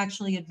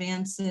actually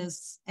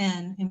advances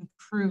and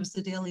improves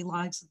the daily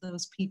lives of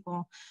those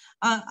people.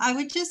 I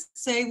would just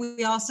say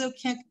we also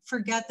can't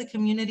forget the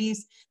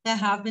communities that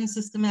have been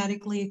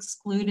systematically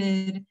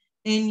excluded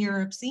in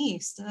Europe's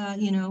East.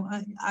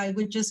 I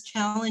would just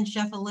challenge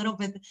Jeff a little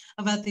bit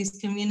about these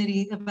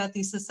communities, about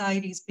these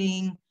societies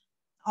being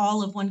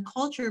all of one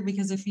culture,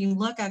 because if you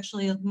look,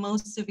 actually,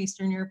 most of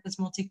Eastern Europe is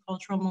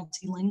multicultural,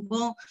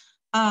 multilingual.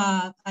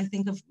 I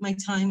think of my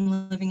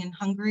time living in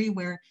Hungary,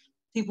 where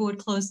people would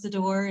close the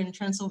door in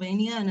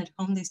Transylvania and at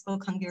home they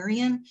spoke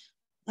Hungarian.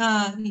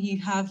 You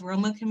have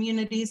Roma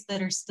communities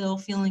that are still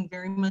feeling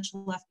very much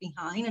left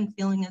behind and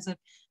feeling as if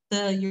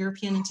the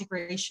European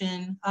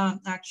integration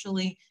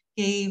actually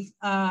gave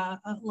a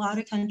lot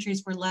of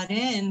countries were let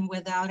in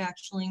without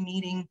actually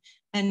meeting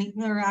and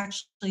or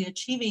actually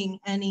achieving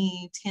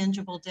any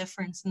tangible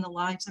difference in the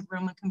lives of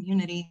Roma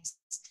communities.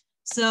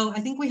 So I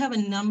think we have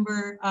a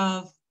number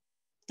of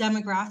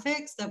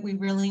demographics that we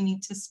really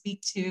need to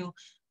speak to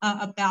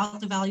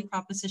about the value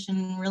proposition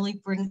and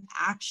really bring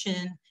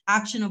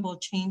actionable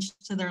change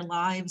to their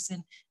lives,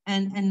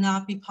 and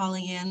not be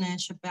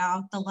Pollyannish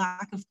about the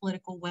lack of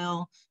political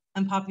will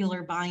and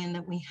popular buy-in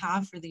that we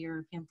have for the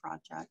European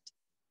project.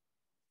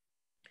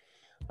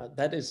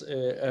 That is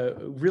a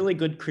really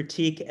good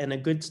critique and a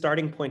good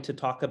starting point to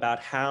talk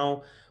about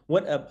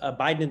what a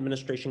Biden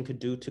administration could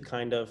do to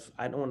kind of,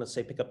 I don't want to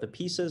say pick up the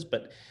pieces,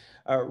 but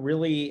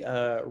really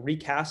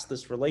recast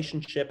this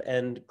relationship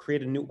and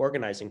create a new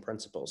organizing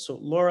principle. So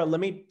Laura, let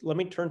me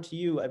turn to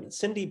you. I mean,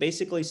 Cindy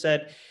basically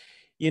said,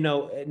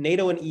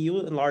 NATO and EU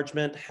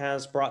enlargement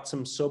has brought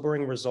some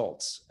sobering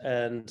results,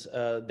 and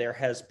there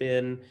has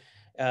been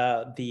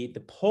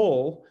the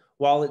poll,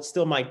 while it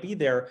still might be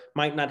there,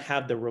 might not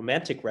have the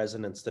romantic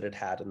resonance that it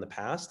had in the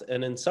past.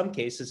 And in some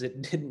cases,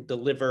 it didn't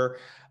deliver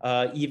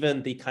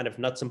even the kind of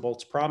nuts and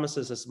bolts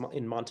promises as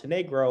in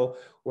Montenegro,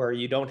 where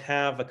you don't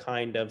have a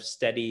kind of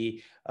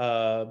steady,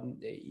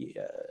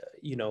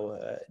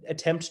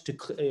 attempt to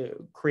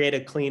create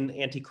a clean,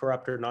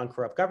 anti-corrupt or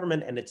non-corrupt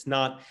government, and it's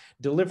not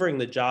delivering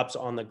the jobs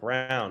on the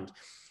ground.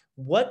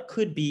 What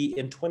could be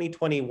in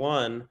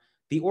 2021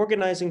 the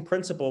organizing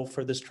principle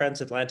for this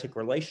transatlantic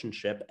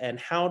relationship, and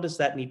how does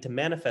that need to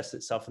manifest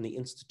itself in the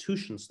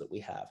institutions that we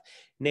have?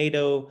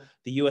 NATO,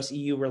 the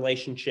US-EU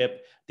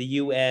relationship, the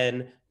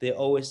UN, the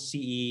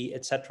OSCE,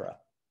 et cetera.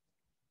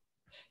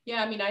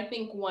 Yeah, I mean, I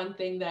think one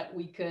thing that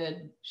we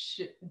could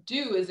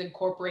do is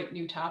incorporate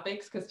new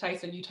topics, because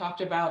Tyson, you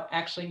talked about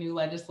actually new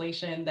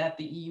legislation that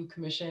the EU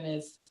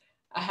Commission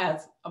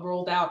has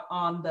rolled out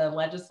on the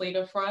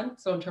legislative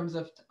front. So in terms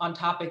of on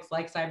topics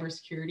like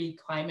cybersecurity,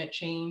 climate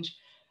change,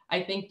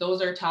 I think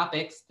those are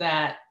topics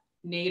that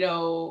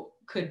NATO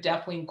could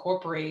definitely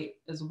incorporate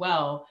as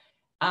well.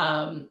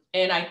 And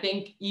I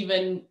think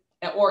even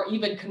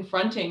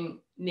confronting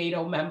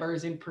NATO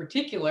members in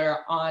particular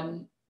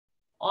on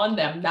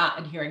them not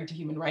adhering to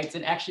human rights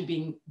and actually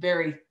being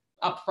very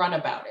upfront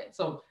about it.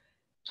 So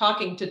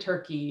talking to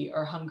Turkey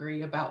or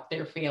Hungary about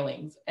their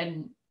failings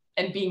and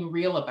being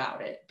real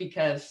about it,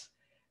 because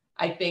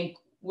I think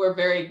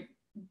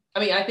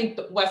I think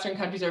the Western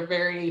countries are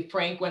very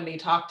frank when they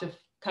talk to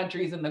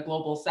countries in the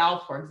global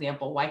South, for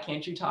example. Why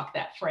can't you talk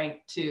that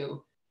frank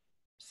to,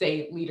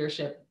 say,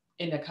 leadership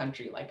in a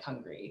country like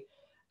Hungary?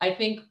 I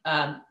think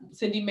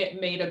Cindy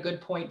made a good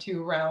point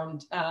too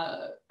around,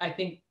 I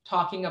think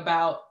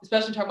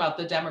especially talking about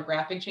the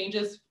demographic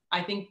changes,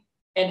 I think,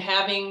 and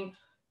having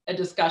a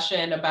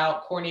discussion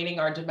about coordinating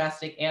our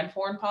domestic and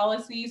foreign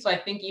policy. So I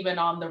think even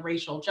on the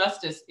racial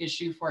justice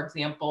issue, for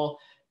example,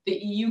 the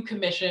EU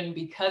Commission,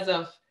 because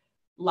of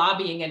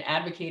lobbying and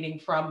advocating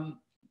from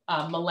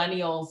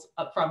millennials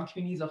from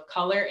communities of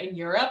color in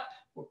Europe.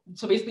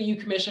 So basically, EU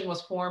Commission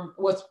was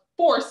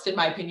forced, in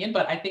my opinion,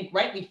 but I think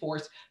rightly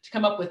forced, to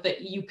come up with the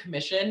EU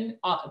Commission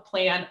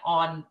plan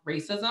on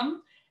racism.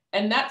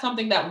 And that's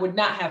something that would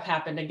not have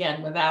happened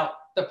again without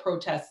the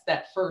protests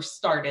that first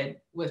started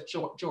with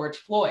George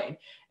Floyd.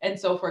 And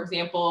so, for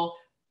example,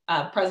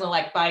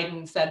 President-elect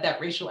Biden said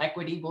that racial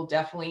equity will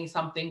definitely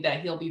something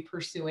that he'll be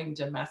pursuing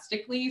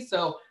domestically.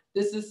 So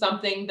this is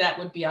something that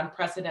would be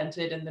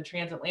unprecedented in the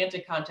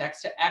transatlantic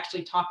context, to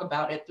actually talk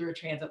about it through a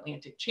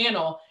transatlantic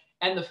channel.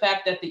 And the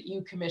fact that the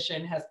EU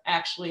Commission has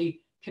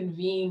actually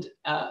convened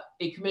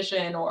a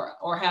commission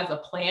or has a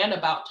plan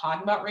about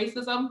talking about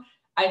racism,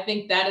 I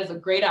think that is a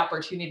great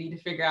opportunity to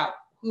figure out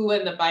who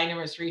in the Biden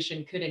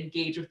administration could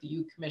engage with the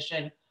EU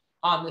Commission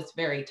on this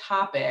very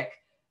topic.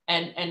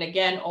 And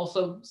again,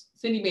 also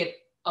Cindy made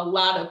a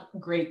lot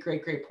of great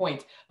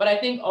points. But I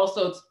think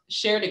also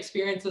shared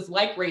experiences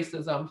like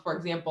racism, for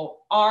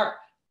example,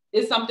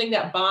 is something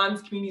that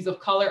bonds communities of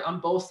color on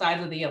both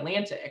sides of the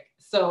Atlantic.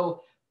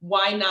 So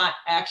why not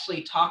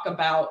actually talk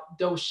about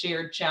those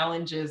shared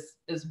challenges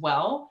as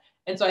well?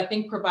 And so I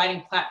think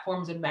providing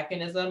platforms and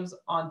mechanisms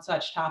on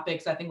such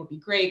topics, I think would be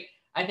great.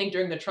 I think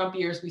during the Trump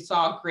years, we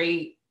saw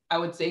great, I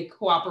would say,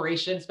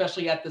 cooperation,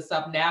 especially at the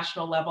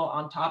subnational level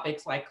on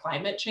topics like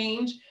climate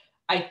change.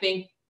 I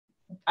think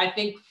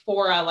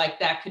fora like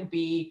that could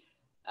be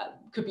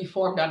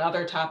formed on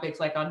other topics,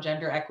 like on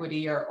gender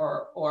equity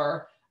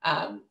or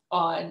on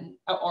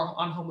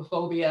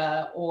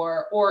homophobia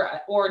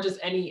or just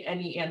any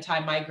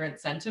anti-migrant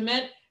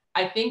sentiment.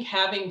 I think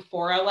having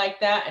fora like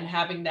that and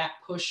having that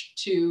push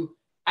to,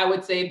 I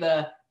would say,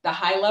 the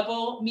high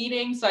level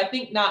meetings. So I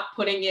think not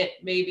putting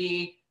it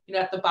maybe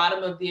at the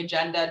bottom of the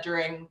agenda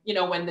during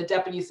when the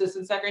deputy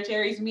assistant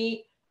secretaries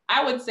meet.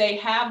 I would say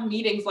have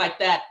meetings like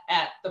that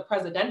at the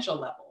presidential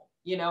level,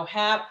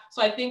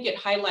 so I think it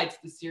highlights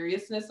the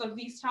seriousness of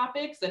these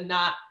topics and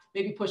not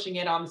maybe pushing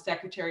it on the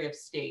Secretary of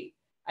State.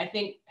 I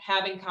think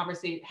having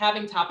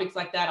topics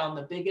like that on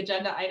the big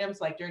agenda items,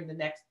 like during the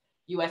next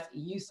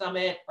US-EU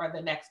summit or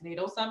the next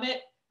NATO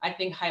summit, I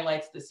think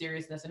highlights the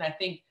seriousness. And I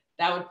think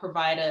that would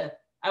provide a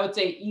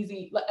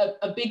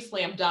big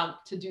slam dunk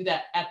to do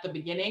that at the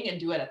beginning and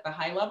do it at the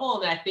high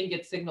level. And I think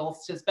it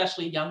signals to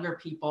especially younger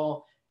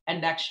people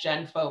and next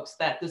gen folks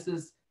that this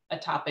is a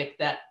topic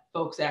that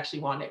folks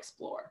actually want to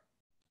explore.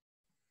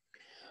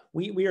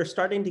 We are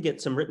starting to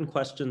get some written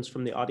questions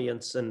from the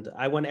audience, and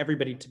I want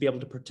everybody to be able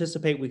to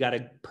participate. We got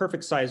a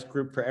perfect sized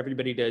group for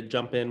everybody to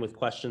jump in with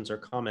questions or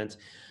comments.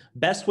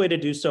 Best way to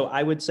do so,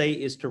 I would say,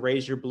 is to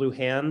raise your blue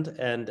hand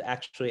and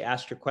actually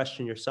ask your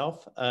question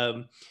yourself.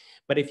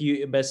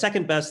 But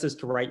second best is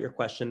to write your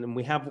question. And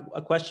we have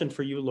a question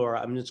for you,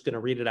 Laura. I'm just going to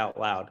read it out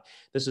loud.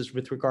 This is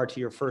with regard to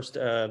your first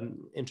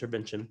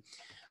intervention.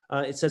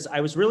 It says,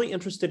 I was really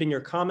interested in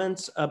your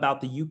comments about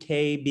the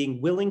UK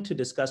being willing to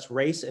discuss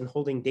race and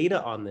holding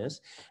data on this,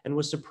 and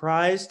was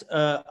surprised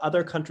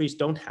other countries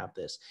don't have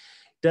this.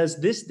 Does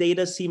this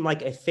data seem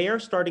like a fair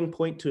starting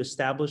point to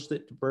establish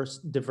that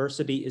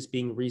diversity is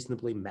being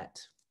reasonably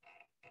met?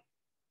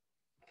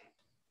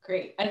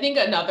 Great. I think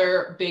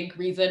another big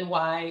reason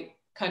why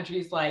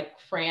countries like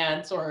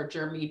France or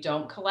Germany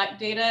don't collect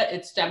data,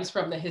 it stems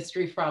from the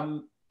history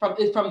from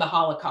the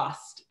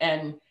Holocaust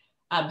and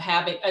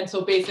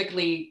so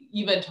basically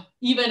even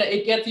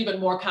it gets even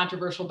more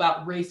controversial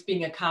about race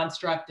being a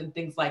construct and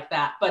things like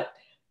that. But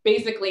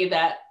basically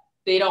that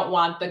they don't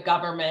want the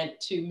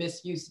government to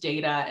misuse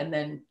data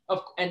and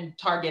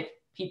target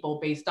people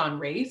based on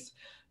race.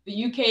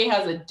 The UK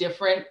has a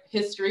different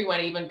history when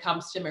it even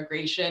comes to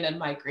immigration and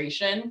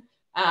migration.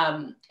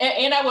 And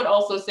I would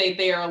also say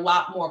they are a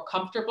lot more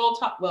comfortable.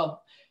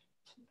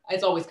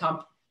 It's always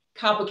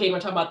complicated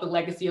when talking about the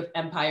legacy of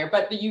empire,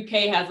 but the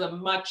UK has a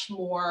much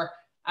more,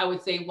 I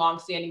would say,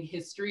 longstanding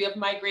history of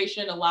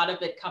migration, a lot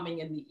of it coming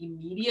in the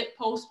immediate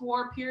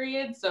post-war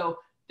period. So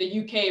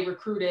the UK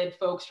recruited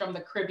folks from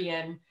the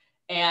Caribbean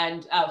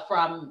and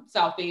from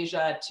South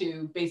Asia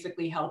to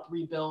basically help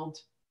rebuild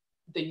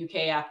the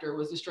UK after it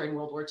was destroyed in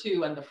World War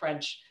II, and the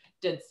French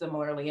did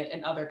similarly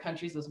in other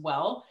countries as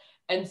well.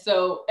 And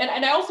so,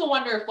 and I also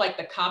wonder if like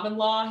the common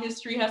law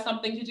history has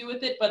something to do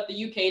with it, but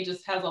the UK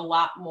just has is a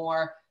lot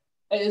more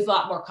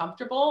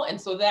comfortable.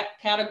 And so that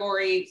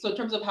category, so in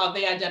terms of how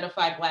they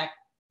identify Black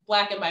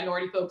and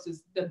minority folks,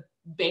 is the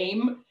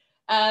BAME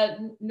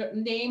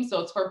name.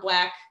 So it's for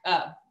Black,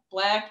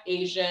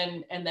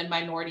 Asian, and then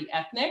minority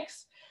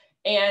ethnics.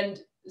 And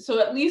so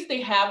at least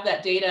they have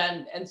that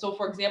data. And so,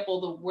 for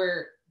example,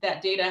 where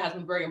that data has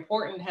been very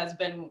important has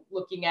been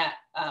looking at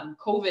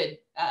COVID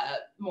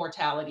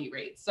mortality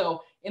rates.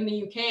 So in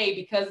the UK,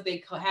 because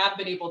they have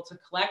been able to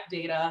collect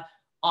data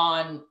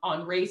on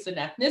race and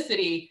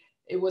ethnicity,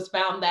 it was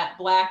found that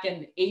Black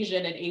and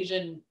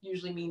Asian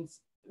usually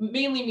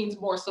mainly means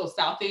more so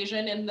South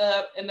Asian in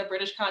the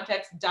British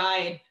context,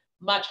 died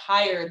much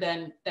higher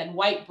than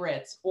white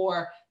Brits.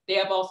 Or they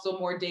have also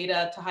more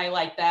data to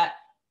highlight that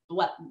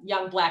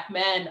young Black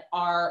men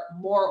are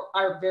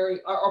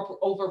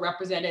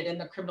overrepresented in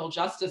the criminal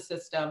justice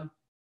system.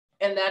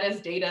 And that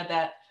is data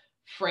that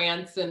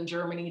France and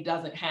Germany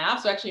doesn't have.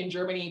 So actually in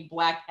Germany,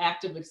 Black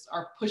activists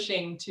are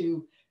pushing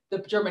to the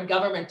German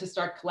government to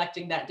start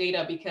collecting that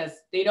data because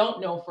they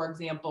don't know, for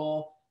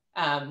example,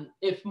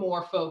 if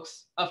more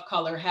folks of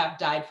color have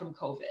died from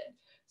COVID.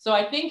 So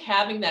I think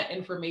having that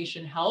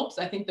information helps.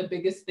 I think the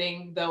biggest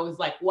thing though is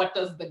like, what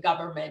does the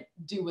government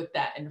do with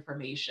that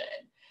information?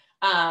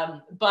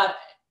 And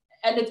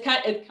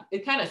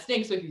it kind of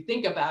stinks if you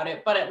think about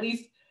it, but at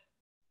least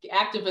the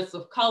activists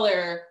of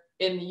color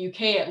in the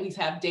UK at least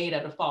have data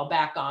to fall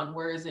back on,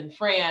 whereas in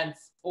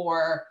France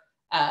or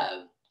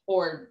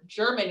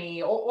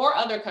Germany or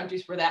other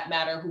countries for that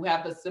matter who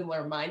have a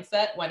similar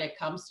mindset when it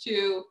comes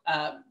to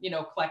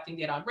collecting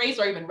data on race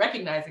or even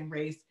recognizing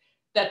race,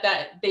 that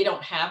they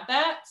don't have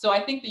that. So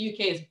I think the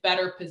UK is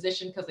better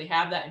positioned because they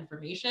have that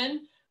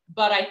information.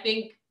 But I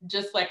think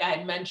just like I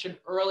had mentioned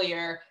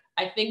earlier,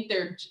 I think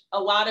there's a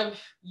lot of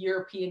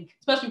European,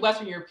 especially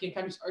Western European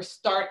countries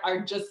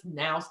are just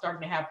now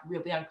starting to have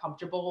really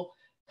uncomfortable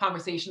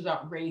conversations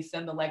about race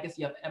and the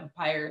legacy of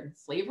empire and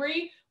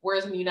slavery.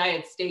 Whereas in the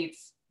United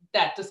States,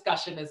 that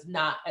discussion is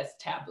not as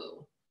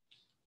taboo.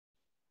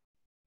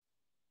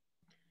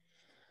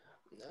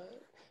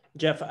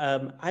 Jeff,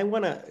 I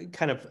want to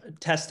kind of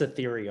test a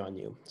theory on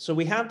you. So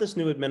we have this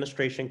new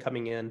administration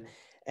coming in,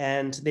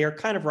 and they're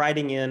kind of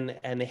writing in,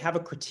 and they have a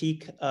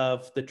critique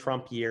of the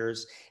Trump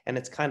years, and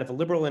it's kind of a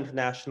liberal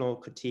international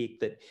critique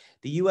that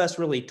the U.S.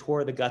 really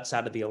tore the guts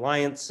out of the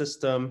alliance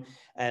system,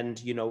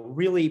 and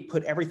really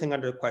put everything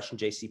under question: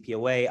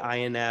 JCPOA,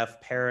 INF,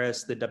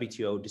 Paris, the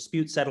WTO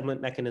dispute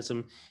settlement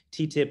mechanism,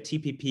 TTIP,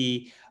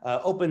 TPP,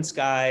 open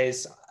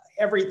skies,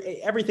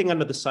 everything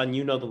under the sun.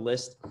 You know the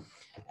list.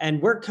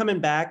 And we're coming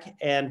back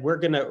and we're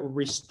going to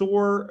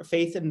restore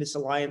faith in this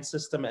alliance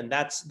system. And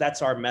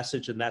that's our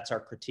message, and that's our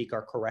critique,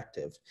 our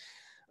corrective.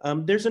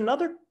 There's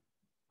another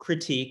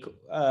critique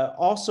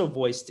also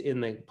voiced in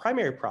the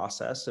primary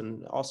process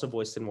and also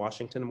voiced in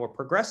Washington, a more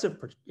progressive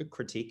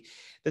critique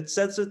that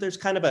says that there's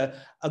kind of a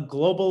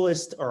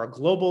globalist or a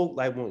global,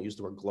 I won't use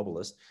the word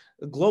globalist,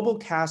 a global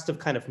cast of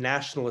kind of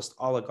nationalist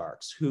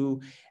oligarchs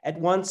who at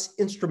once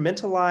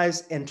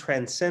instrumentalize and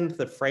transcend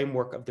the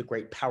framework of the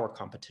great power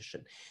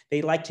competition.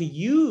 They like to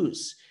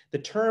use the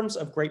terms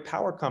of great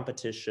power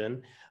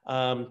competition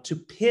to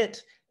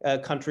pit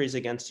countries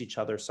against each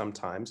other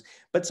sometimes,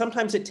 but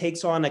sometimes it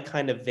takes on a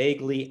kind of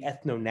vaguely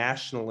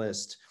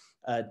ethno-nationalist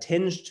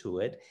tinge to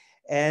it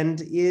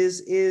and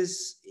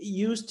is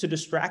used to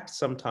distract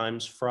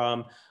sometimes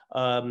from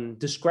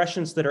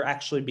discretions that are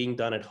actually being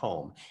done at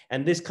home.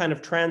 And this kind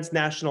of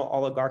transnational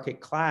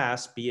oligarchic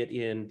class, be it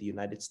in the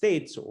United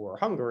States or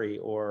Hungary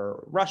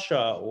or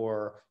Russia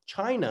or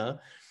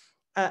China,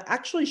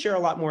 actually share a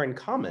lot more in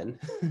common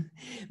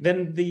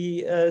than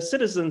the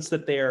citizens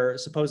that they are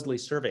supposedly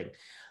serving.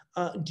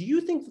 Do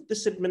you think that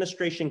this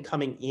administration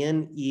coming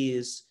in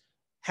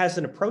has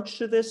an approach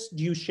to this?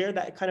 Do you share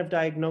that kind of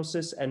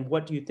diagnosis? And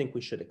what do you think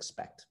we should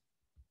expect?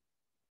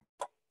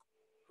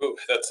 Ooh,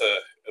 that's a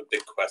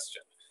big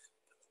question.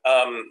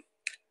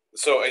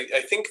 So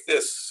I think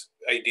this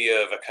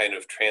idea of a kind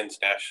of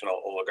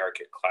transnational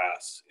oligarchic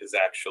class is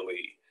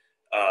actually,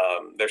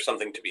 there's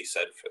something to be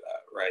said for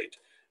that, right?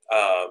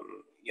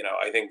 You know,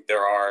 I think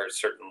there are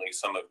certainly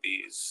some of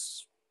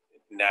these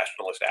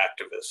nationalist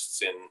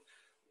activists in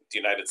the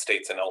United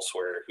States and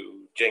elsewhere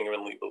who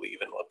genuinely believe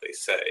in what they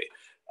say.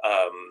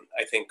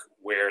 I think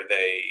where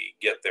they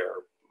get their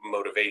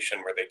motivation,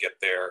 where they get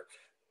their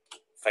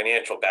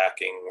financial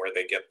backing, where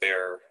they get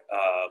their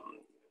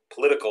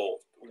political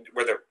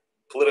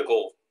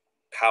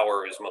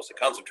power is mostly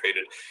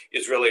concentrated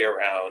is really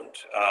around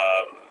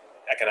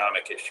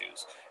economic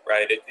issues,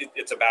 right?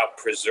 It's about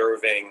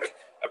preserving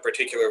a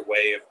particular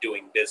way of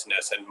doing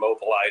business and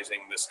mobilizing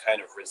this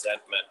kind of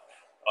resentment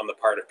on the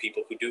part of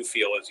people who do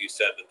feel, as you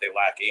said, that they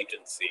lack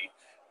agency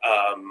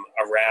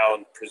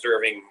around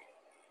preserving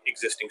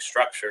existing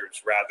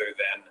structures rather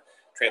than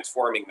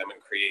transforming them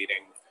and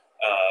creating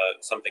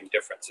something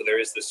different. So there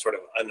is this sort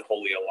of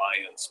unholy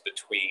alliance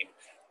between,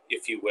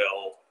 if you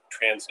will,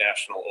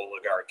 transnational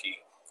oligarchy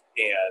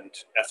and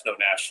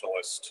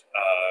ethno-nationalist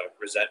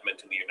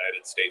resentment in the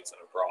United States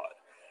and abroad.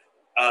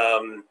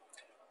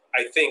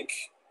 I think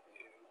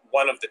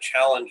one of the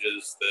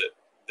challenges that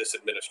this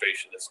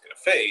administration is going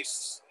to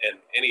face, and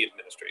any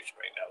administration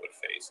right now would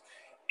face,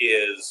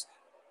 is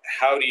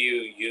how do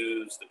you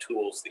use the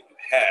tools that you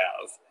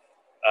have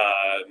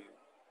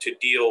to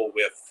deal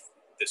with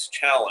this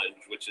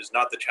challenge, which is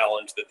not the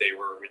challenge that they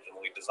were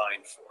originally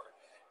designed for,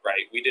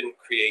 right? We didn't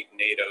create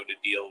NATO to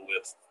deal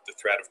with the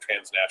threat of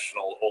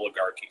transnational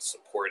oligarchies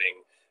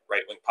supporting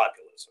right-wing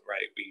populism,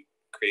 right? We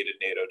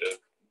created NATO to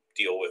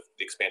deal with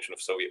the expansion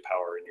of Soviet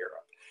power in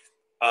Europe.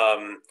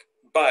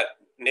 But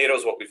NATO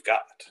is what we've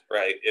got,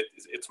 right?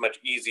 It's much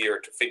easier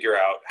to figure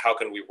out how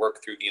can we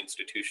work through the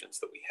institutions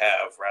that we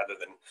have rather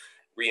than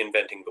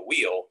reinventing the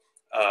wheel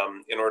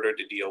in order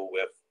to deal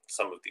with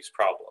some of these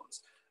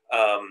problems.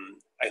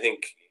 I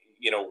think,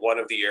 you know, one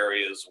of the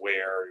areas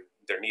where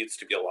there needs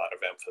to be a lot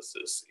of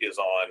emphasis is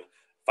on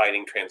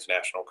fighting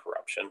transnational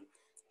corruption.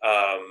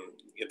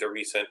 The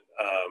recent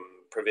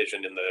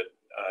provision in the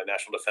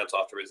National Defense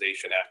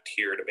Authorization Act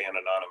here to ban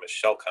anonymous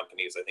shell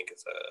companies, I think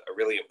is a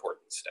really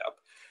important step.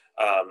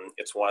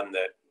 It's one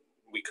that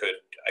we could,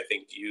 I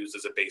think, use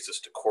as a basis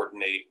to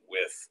coordinate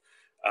with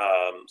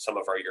some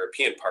of our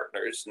European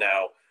partners.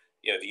 Now,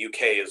 you know, the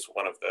UK is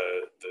one of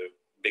the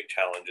big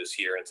challenges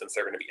here, and since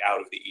they're going to be out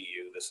of the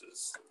EU, this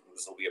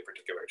will be a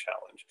particular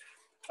challenge.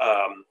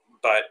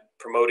 But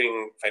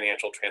promoting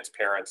financial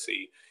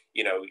transparency,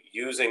 you know,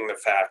 using the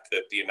fact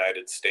that the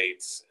United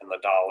States and the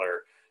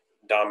dollar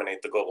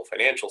dominate the global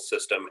financial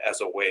system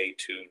as a way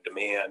to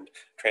demand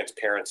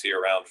transparency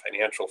around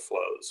financial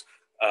flows,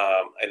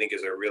 I think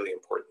is a really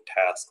important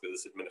task that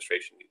this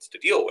administration needs to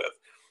deal with.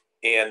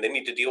 And they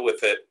need to deal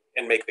with it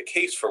and make the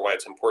case for why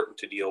it's important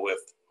to deal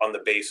with on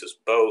the basis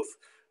both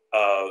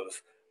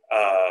of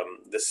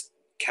this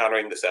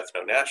countering this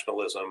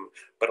ethno-nationalism,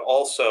 but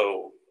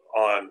also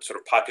on sort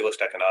of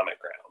populist economic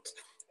grounds.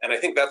 And I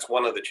think that's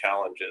one of the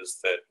challenges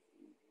that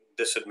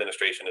this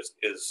administration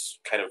is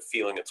kind of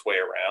feeling its way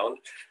around,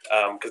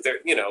 because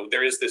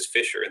there is this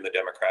fissure in the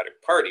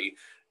Democratic Party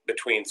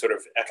between sort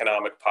of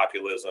economic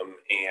populism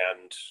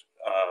and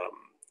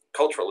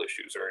cultural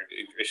issues or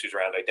issues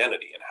around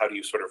identity, and how do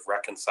you sort of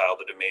reconcile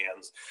the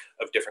demands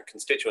of different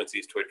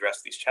constituencies to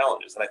address these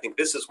challenges. And I think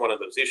this is one of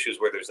those issues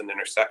where there's an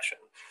intersection,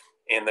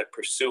 and that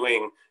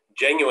pursuing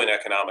genuine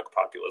economic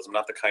populism,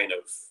 not the kind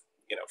of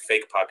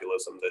fake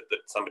populism that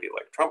somebody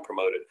like Trump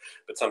promoted,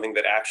 but something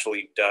that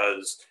actually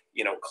does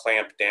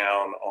clamp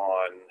down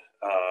on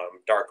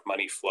dark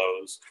money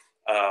flows,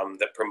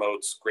 that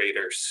promotes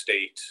greater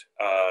state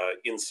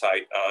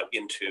insight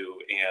into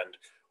and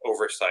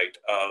oversight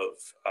of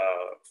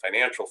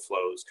financial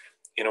flows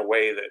in a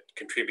way that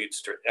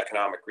contributes to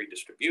economic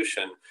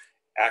redistribution,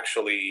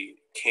 actually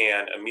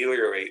can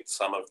ameliorate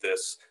some of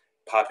this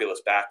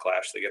populist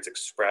backlash that gets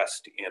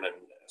expressed in a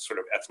sort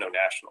of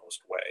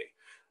ethno-nationalist way.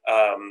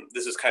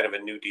 This is kind of a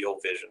New Deal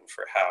vision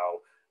for how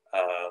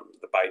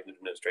the Biden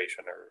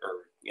administration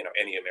or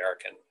any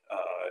American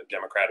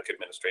democratic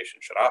administration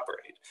should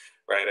operate,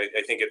 right?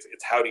 I think it's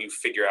how do you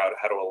figure out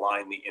how to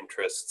align the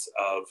interests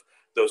of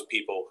those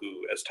people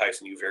who, as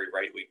Tyson, you very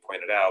rightly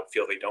pointed out,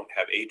 feel they don't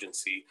have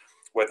agency,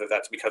 whether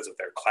that's because of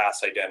their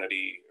class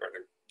identity or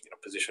their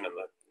position in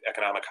the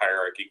economic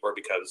hierarchy, or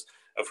because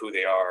of who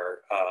they are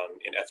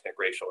in ethnic,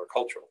 racial, or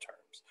cultural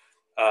terms,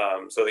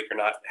 so that you're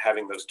not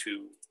having those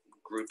two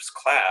groups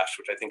clash,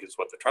 which I think is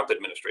what the Trump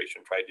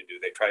administration tried to do.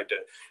 They tried to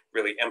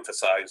really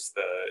emphasize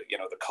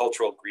the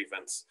cultural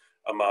grievance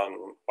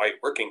among white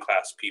working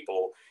class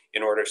people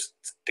in order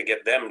to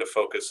get them to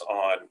focus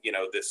on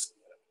this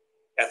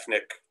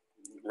ethnic,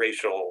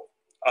 racial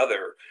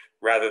other,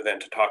 rather than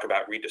to talk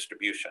about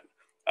redistribution,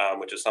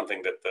 which is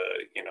something that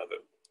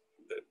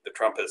the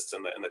Trumpists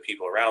and the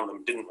people around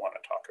them didn't want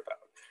to talk about.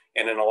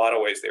 And in a lot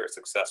of ways, they were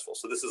successful.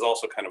 So this is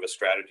also kind of a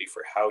strategy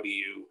for how do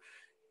you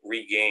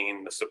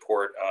regain the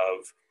support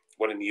of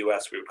what in the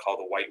US we would call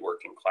the white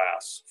working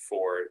class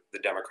for the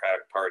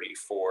Democratic Party,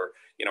 for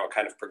a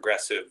kind of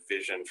progressive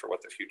vision for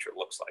what the future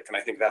looks like. And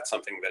I think that's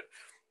something that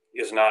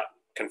is not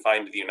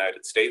confined to the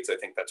United States. I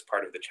think that's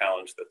part of the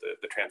challenge that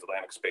the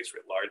transatlantic space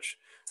writ large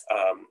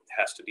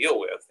has to deal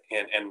with.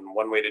 And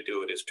one way to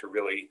do it is to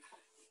really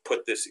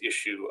put this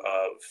issue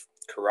of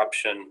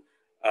corruption,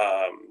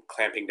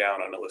 clamping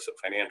down on illicit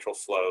financial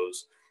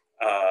flows,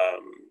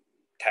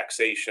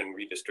 taxation,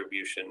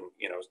 redistribution,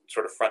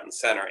 sort of front and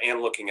center, and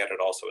looking at it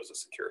also as a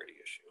security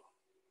issue.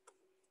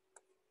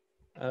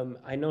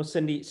 I know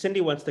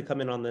Cindy wants to come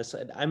in on this.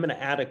 I'm going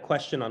to add a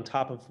question on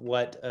top of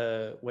what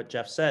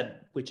Jeff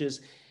said, which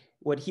is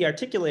what he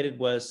articulated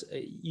was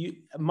a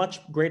much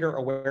greater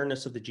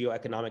awareness of the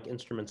geoeconomic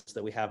instruments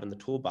that we have in the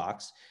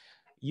toolbox,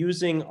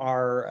 using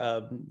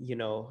our,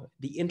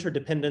 the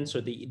interdependence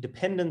or the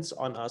dependence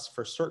on us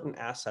for certain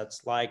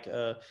assets like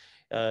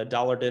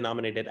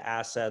dollar-denominated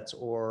assets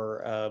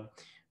or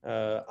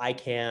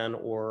ICANN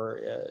or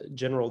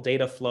general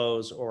data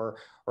flows or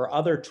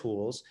other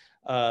tools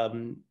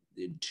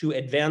to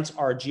advance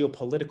our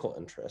geopolitical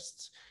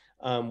interests,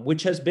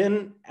 which has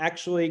been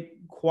actually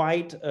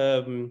quite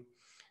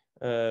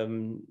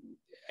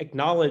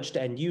acknowledged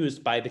and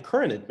used by the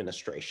current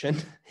administration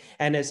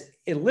and has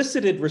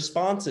elicited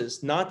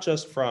responses, not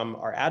just from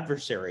our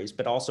adversaries,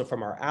 but also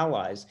from our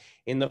allies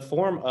in the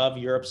form of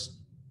Europe's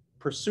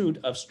pursuit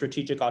of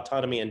strategic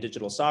autonomy and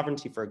digital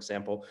sovereignty, for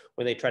example,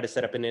 when they try to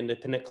set up an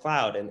independent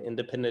cloud, an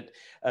independent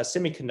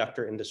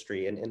semiconductor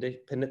industry, an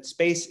independent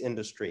space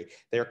industry.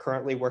 They're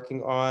currently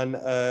working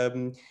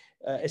on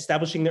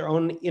establishing their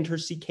own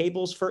intersea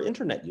cables for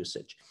internet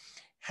usage.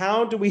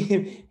 How do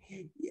we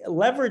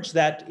leverage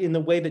that in the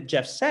way that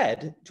Jeff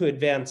said to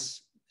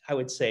advance, I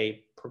would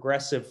say,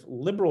 progressive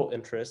liberal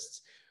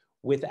interests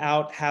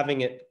without having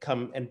it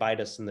come and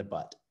bite us in the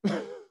butt?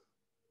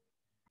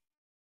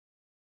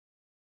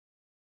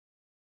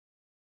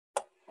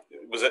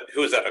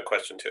 Who is that a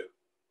question to?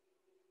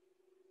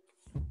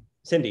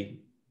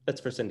 Cindy,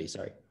 that's for Cindy,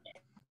 sorry.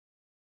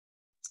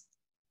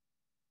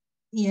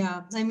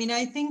 Yeah, I mean,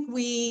 I think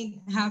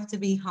we have to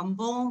be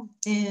humble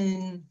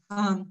in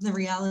the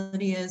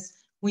reality is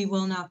we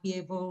will not be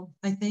able,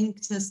 I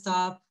think, to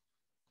stop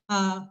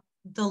the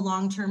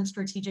long-term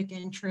strategic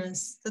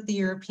interests that the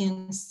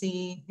Europeans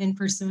see in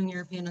pursuing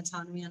European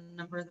autonomy on a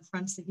number of the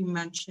fronts that you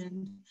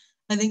mentioned.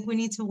 I think we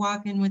need to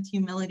walk in with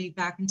humility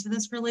back into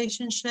this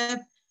relationship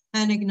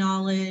and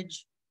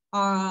acknowledge,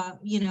 our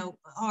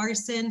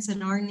sins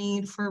and our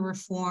need for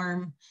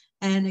reform,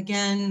 and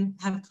again,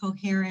 have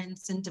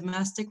coherence in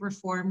domestic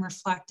reform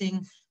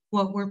reflecting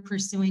what we're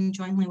pursuing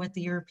jointly with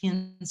the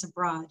Europeans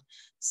abroad.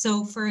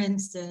 So for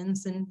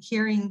instance, and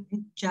hearing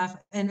Jeff,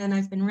 and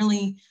I've been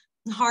really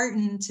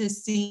heartened to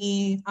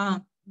see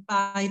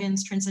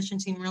Biden's transition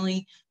team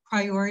really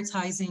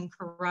prioritizing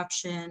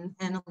corruption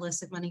and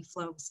illicit money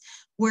flows.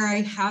 Where I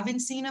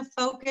haven't seen a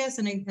focus,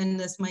 and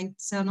this might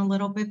sound a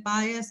little bit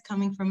biased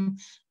coming from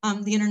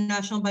the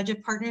International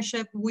Budget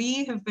Partnership,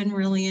 we have been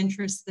really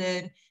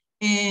interested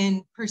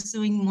in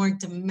pursuing more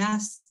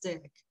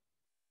domestic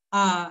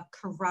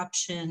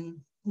corruption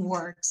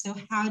work. So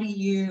how do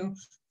you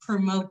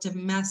promote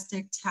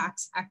domestic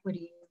tax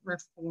equity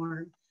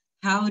reform?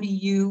 How do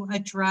you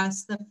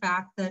address the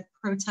fact that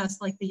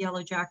protests like the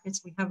Yellow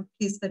Jackets, we have a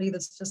case study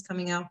that's just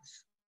coming out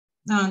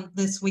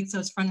this week, so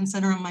it's front and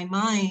center on my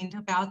mind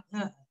about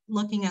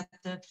looking at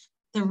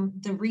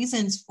the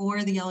reasons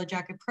for the Yellow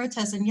Jacket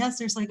protests. And yes,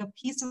 there's like a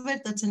piece of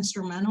it that's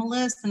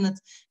instrumentalist and that's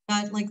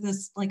got like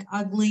this like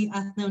ugly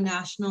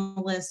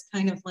ethno-nationalist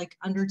kind of like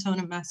undertone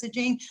of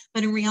messaging.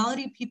 But in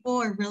reality, people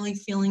are really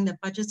feeling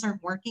that budgets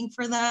aren't working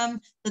for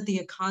them, that the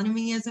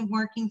economy isn't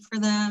working for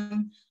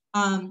them,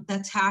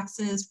 that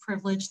taxes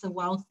privilege the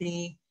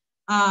wealthy.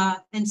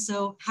 And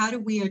so how do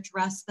we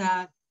address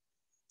that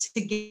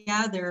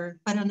together,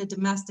 but on a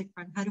domestic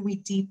front? How do we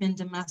deepen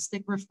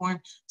domestic reform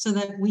so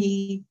that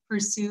we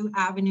pursue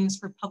avenues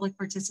for public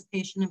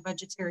participation in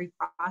budgetary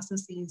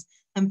processes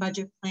and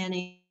budget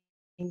planning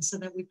so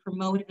that we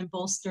promote and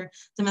bolster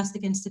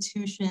domestic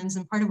institutions.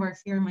 And part of our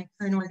fear in my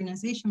current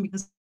organization,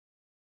 because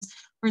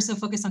we're so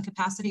focused on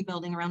capacity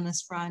building around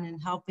this front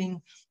and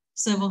helping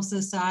civil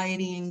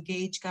society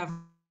engage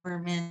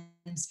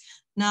governments,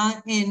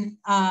 not in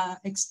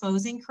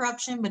exposing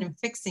corruption, but in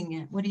fixing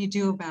it. What do you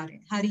do about it?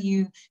 How do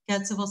you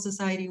get civil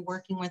society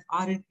working with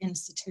audit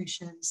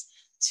institutions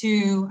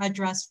to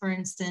address, for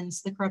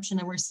instance, the corruption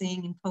that we're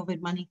seeing in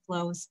COVID money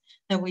flows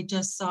that we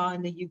just saw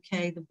in the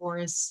UK, the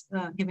Boris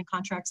giving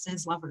contracts to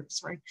his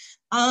lovers, right?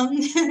 How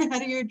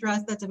do you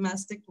address that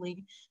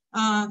domestically?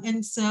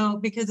 And so,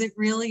 because it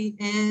really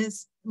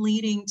is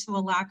leading to a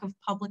lack of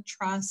public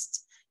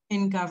trust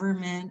in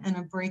government and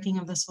a breaking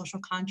of the social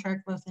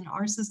contract, both in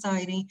our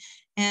society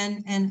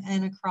and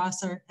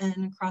across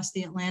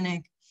the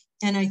Atlantic.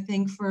 And I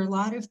think for a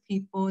lot of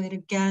people, it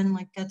again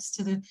gets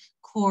to the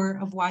core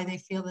of why they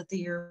feel that the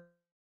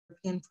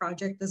European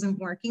project isn't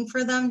working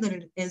for them, that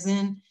it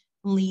isn't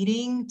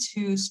leading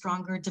to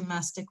stronger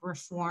domestic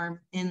reform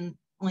in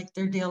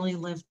their daily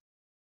lived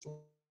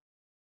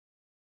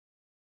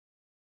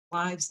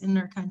lives in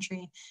their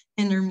country,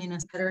 in their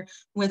municipality,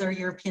 with our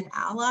European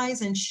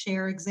allies, and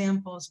share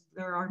examples.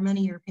 There are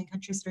many European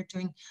countries that are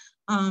doing,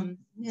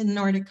 in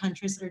Nordic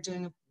countries that are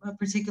doing a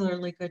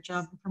particularly good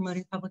job of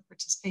promoting public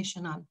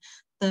participation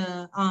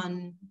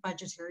on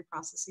budgetary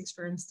processes,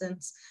 for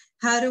instance.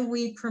 How do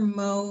we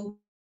promote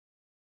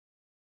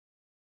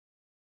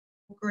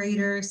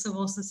greater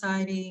civil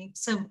society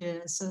so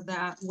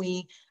that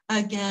we,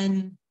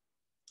 again,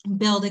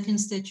 build a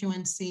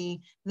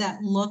constituency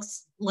that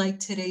looks like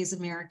today's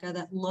America,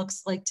 that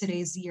looks like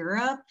today's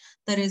Europe,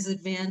 that is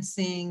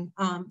advancing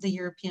the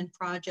European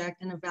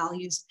project and the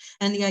values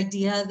and the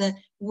idea that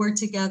we're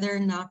together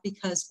not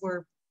because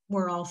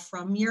we're all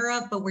from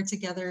Europe, but we're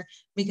together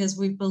because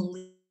we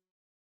believe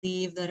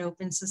that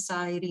open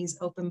societies,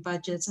 open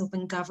budgets,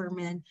 open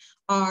government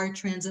are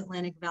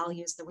transatlantic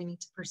values that we need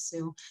to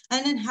pursue.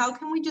 And then how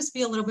can we just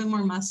be a little bit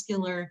more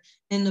muscular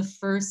in the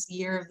first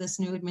year of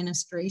this new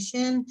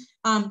administration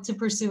to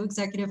pursue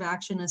executive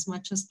action as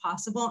much as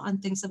possible on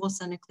things that will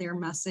send a clear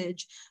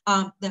message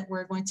that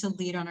we're going to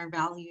lead on our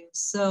values.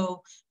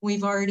 So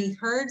we've already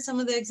heard some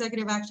of the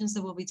executive actions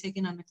that will be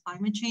taken on the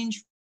climate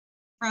change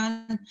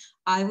front.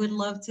 I would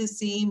love to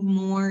see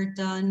more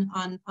done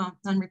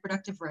on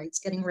reproductive rights.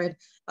 Getting rid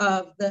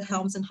of the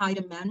Helms and Hyde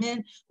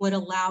Amendment would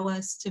allow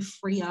us to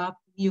free up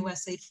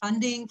USA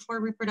funding for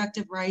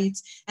reproductive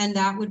rights, and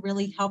that would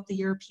really help the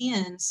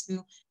Europeans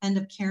who end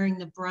up carrying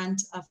the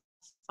brunt of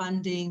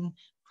funding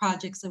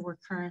projects that we're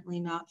currently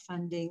not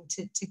funding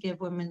to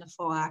give women the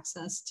full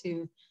access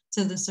to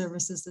the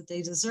services that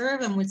they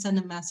deserve, and would send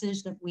a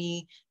message that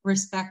we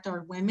respect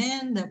our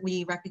women, that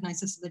we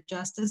recognize this as a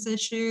justice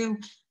issue,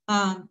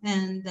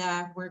 and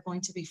that we're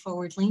going to be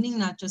forward leaning,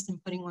 not just in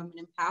putting women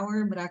in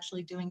power, but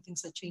actually doing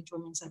things that change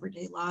women's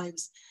everyday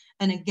lives.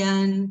 And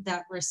again,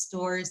 that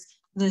restores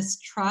this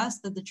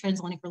trust that the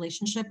transatlantic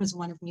relationship is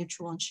one of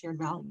mutual and shared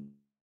value.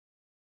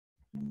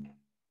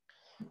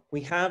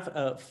 We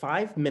have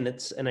 5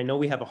 minutes, and I know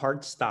we have a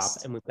hard stop,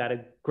 and we've got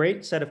a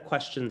great set of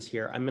questions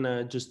here. I'm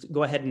gonna just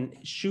go ahead and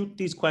shoot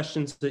these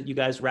questions that you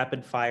guys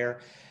rapid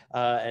fire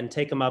and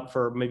take them up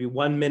for maybe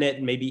 1 minute,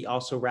 and maybe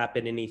also wrap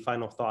in any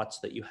final thoughts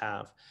that you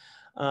have.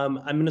 I'm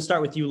gonna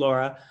start with you,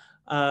 Laura.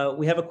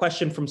 We have a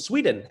question from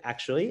Sweden,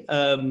 actually.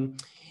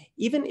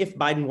 Even if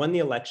Biden won the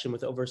election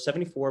with over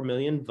 74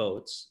 million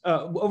votes,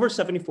 over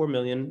 74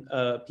 million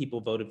people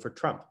voted for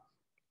Trump.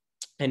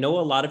 I know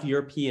a lot of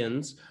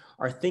Europeans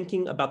are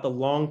thinking about the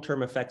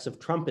long-term effects of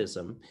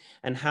Trumpism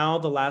and how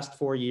the last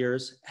 4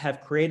 years have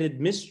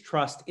created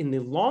mistrust in the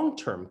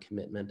long-term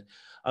commitment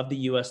of the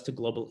US to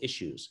global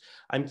issues.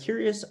 I'm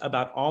curious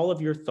about all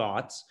of your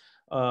thoughts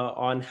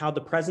on how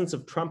the presence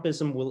of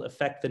Trumpism will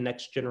affect the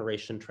next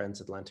generation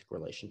transatlantic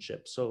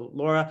relationship. So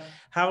Laura,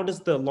 how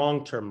does the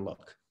long-term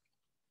look?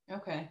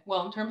 Okay,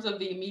 well, in terms of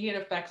the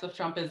immediate effects of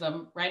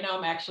Trumpism, right now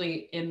I'm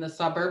actually in the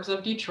suburbs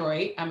of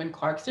Detroit. I'm in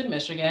Clarkston,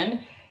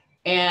 Michigan,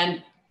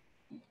 and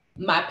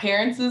my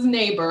parents'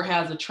 neighbor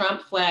has a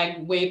Trump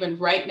flag waving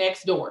right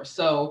next door.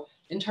 So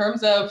in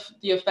terms of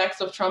the effects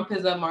of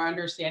Trumpism or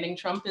understanding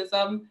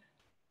Trumpism,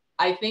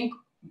 I think,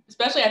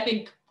 especially I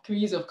think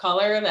communities of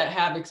color that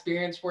have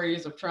experienced 4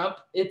 years of Trump,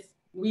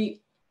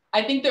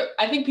 I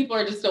think people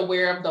are just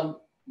aware of the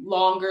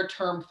longer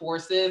term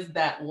forces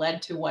that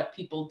led to what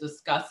people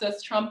discuss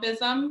as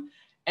Trumpism.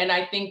 And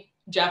I think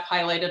Jeff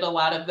highlighted a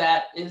lot of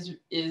that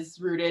is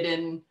rooted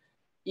in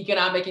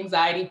economic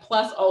anxiety,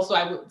 plus also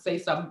I would say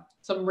some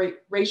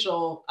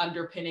racial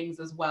underpinnings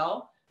as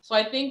well. So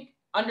I think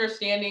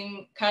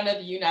understanding kind of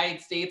the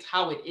United States,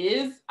 how it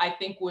is, I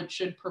think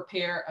should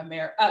prepare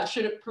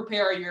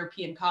our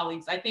European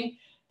colleagues. I think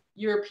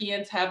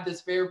Europeans have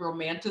this very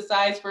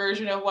romanticized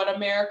version of what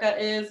America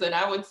is. And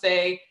I would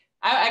say,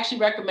 I actually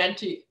recommend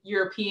to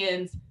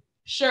Europeans,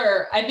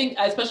 sure, I think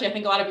a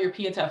lot of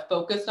Europeans have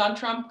focused on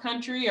Trump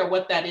country or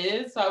what that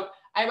is. So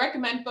I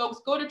recommend folks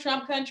go to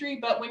Trump country,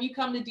 but when you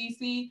come to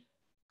DC,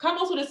 come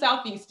also to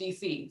Southeast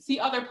DC, see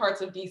other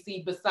parts of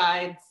DC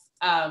besides,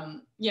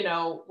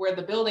 where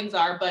the buildings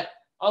are, but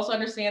also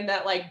understand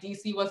that like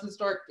DC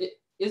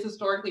is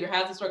historically or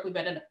has historically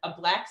been a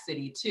Black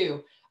city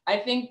too. I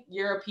think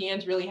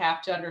Europeans really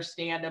have to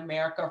understand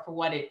America for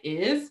what it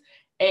is,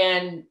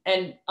 and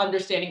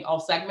understanding all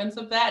segments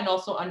of that, and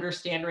also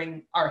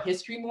understanding our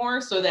history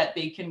more so that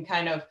they can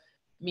kind of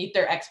meet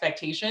their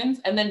expectations.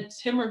 And then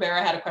Tim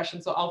Rivera had a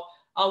question, so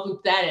I'll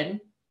loop that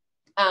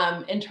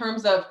in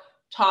terms of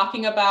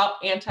talking about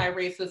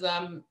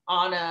anti-racism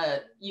on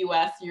a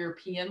US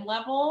European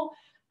level.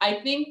 I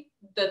think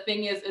the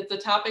thing is, it's a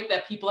topic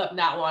that people have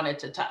not wanted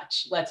to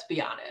touch, let's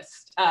be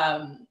honest,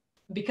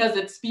 because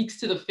it speaks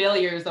to the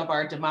failures of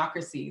our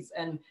democracies.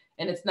 And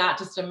it's not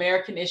just an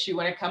American issue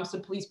when it comes to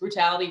police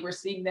brutality. We're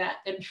seeing that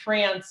in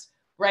France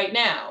right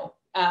now,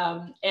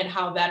 and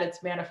how that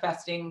it's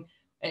manifesting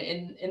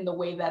in the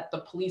way that the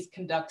police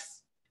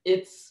conducts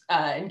its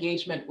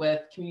engagement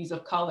with communities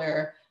of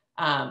color,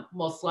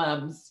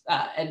 Muslims,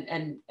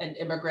 and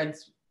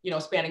immigrants,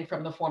 spanning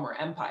from the former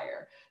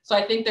empire. So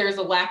I think there's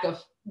a lack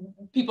of,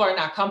 people are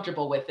not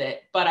comfortable with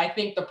it, but I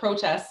think the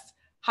protests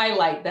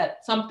highlight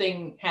that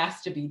something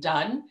has to be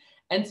done.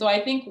 And so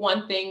I think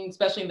one thing,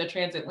 especially in the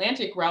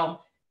transatlantic realm,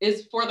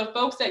 is for the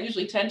folks that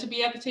usually tend to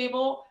be at the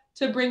table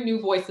to bring new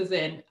voices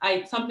in.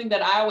 Something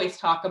that I always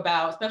talk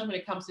about, especially when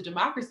it comes to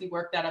democracy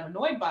work that I'm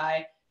annoyed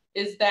by,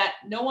 is that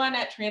no one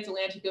at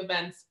transatlantic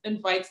events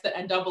invites the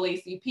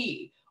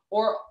NAACP.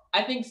 Or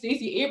I think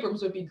Stacey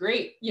Abrams would be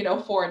great,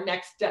 for a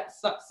next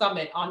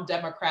summit on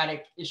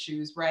democratic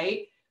issues,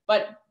 right?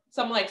 But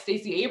someone like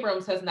Stacey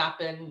Abrams has not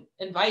been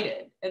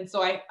invited. And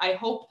so I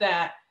hope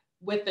that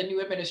with the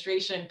new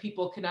administration,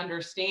 people can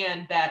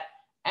understand that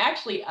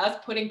actually us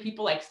putting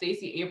people like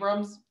Stacey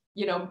Abrams,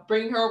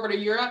 bringing her over to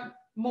Europe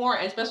more,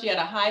 especially at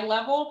a high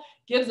level,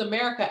 gives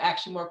America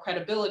actually more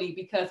credibility,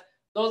 because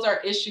those are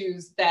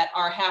issues that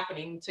are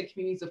happening to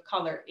communities of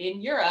color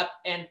in Europe.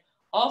 And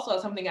also,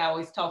 something I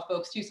always tell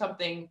folks too,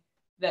 something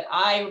that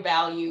I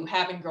value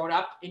having grown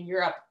up in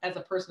Europe as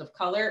a person of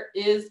color,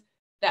 is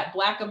that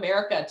Black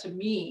America, to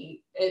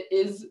me,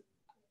 is,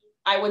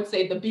 I would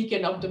say, the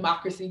beacon of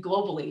democracy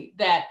globally,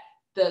 that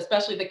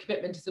especially the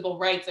commitment to civil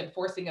rights and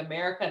forcing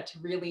America to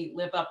really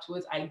live up to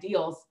its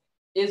ideals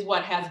is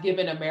what has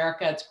given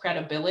America its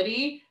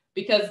credibility,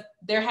 because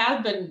there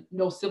has been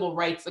no civil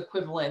rights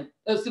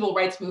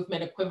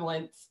movement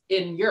equivalents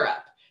in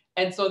Europe.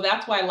 And so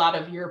that's why a lot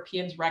of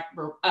Europeans,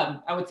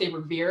 I would say,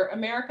 revere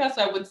America.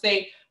 So I would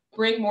say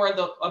bring more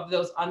of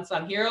those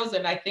unsung heroes.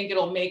 And I think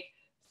it'll make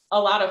a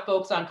lot of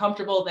folks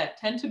uncomfortable that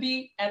tend to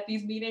be at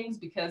these meetings,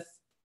 because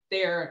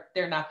they're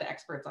not the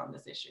experts on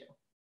this issue.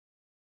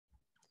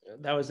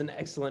 That was an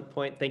excellent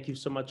point. Thank you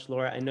so much,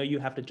 Laura. I know you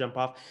have to jump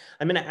off.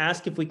 I'm going to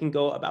ask if we can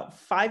go about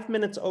 5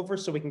 minutes over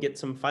so we can get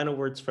some final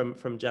words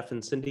from Jeff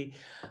and Cindy.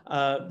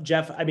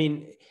 Jeff, I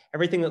mean,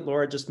 everything that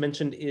Laura just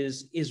mentioned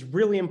is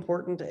really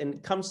important, and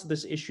it comes to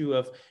this issue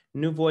of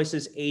new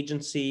voices,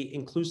 agency,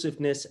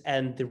 inclusiveness,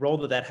 and the role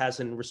that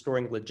has in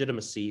restoring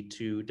legitimacy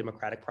to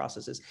democratic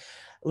processes.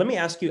 Let me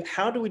ask you,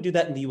 how do we do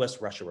that in the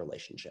US-Russia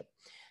relationship?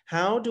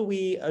 How do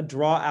we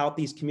draw out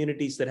these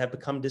communities that have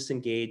become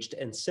disengaged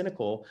and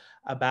cynical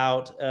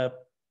about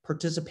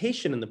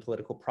participation in the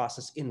political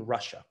process in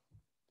Russia?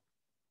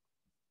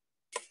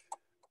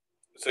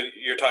 So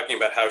you're talking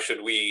about how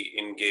should we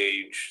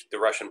engage the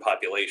Russian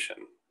population?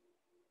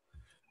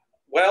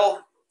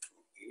 Well,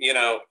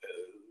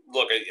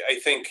 look, I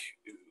think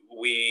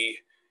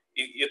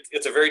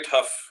it's a very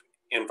tough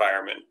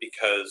environment,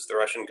 because the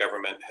Russian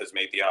government has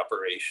made the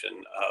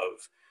operation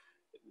of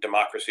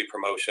democracy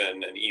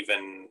promotion and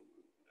even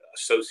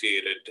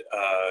associated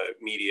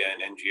media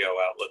and NGO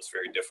outlets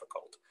very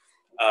difficult.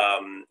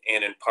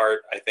 And in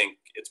part, I think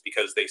it's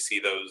because they see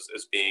those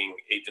as being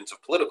agents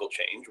of political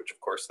change, which of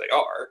course they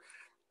are,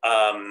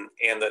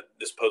 and that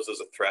this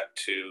poses a threat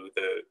to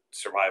the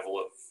survival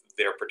of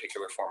their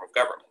particular form of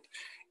government.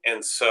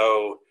 And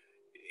so,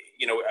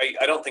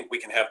 I don't think we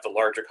can have the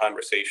larger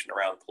conversation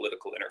around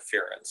political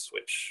interference,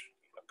 which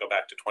go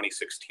back to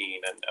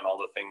 2016 and all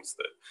the things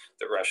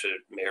that Russia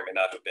may or may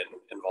not have been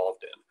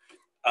involved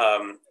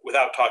in,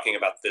 without talking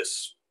about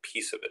this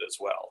piece of it as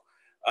well.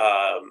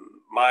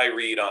 My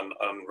read on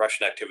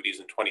Russian activities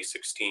in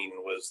 2016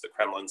 was the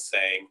Kremlin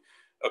saying,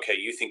 okay,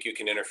 you think you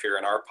can interfere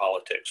in our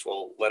politics?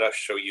 Well, let us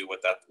show you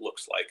what that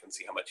looks like and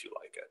see how much you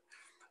like it.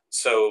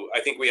 So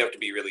I think we have to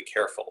be really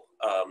careful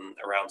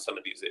around some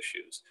of these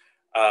issues.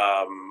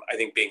 I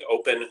think being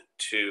open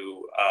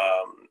to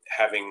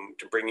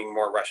bringing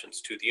more Russians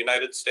to the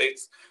United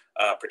States,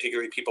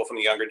 particularly people from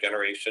the younger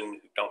generation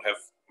who don't have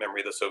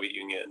memory of the Soviet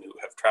Union, who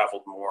have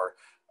traveled more,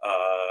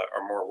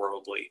 are more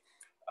worldly.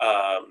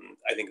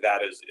 I think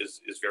that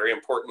is very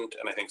important,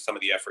 and I think some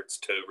of the efforts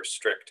to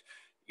restrict,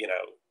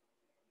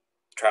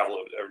 travel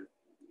of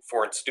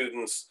foreign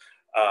students,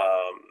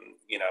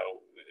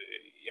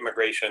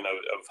 immigration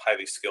of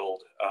highly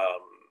skilled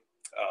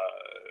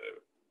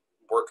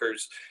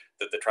workers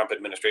that the Trump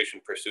administration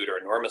pursued are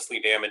enormously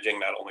damaging,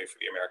 not only for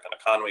the American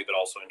economy, but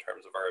also in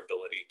terms of our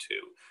ability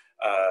to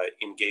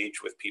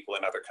engage with people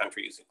in other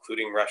countries,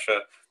 including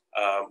Russia,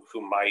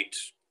 who might,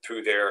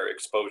 through their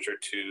exposure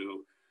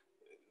to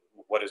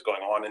what is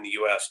going on in the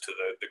US to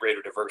the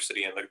greater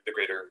diversity and the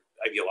greater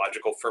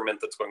ideological ferment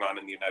that's going on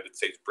in the United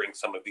States, bring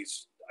some of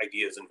these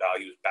ideas and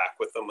values back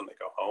with them when they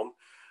go home.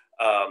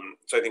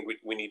 So I think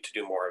we need to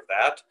do more of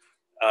that.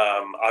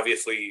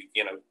 Obviously,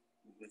 you know,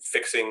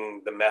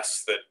 fixing the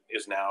mess that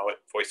is now at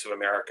Voice of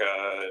America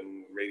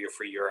and Radio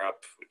Free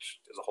Europe, which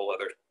is a whole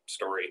other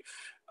story.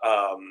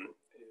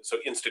 So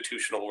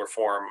institutional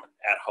reform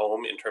at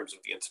home in terms of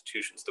the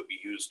institutions that we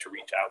use to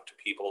reach out to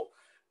people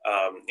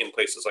in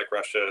places like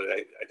Russia,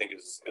 I think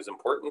is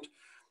important.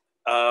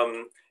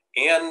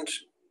 And,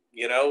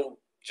 you know,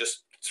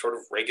 just sort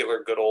of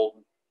regular good old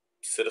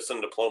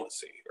citizen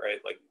diplomacy, right?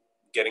 Like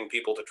getting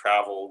people to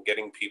travel,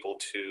 getting people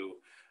to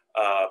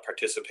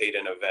participate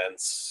in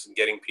events,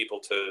 getting people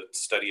to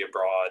study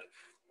abroad,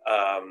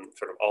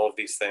 sort of all of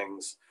these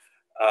things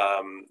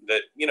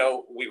that, you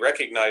know, we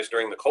recognized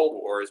during the Cold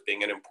War as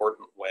being an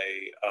important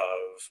way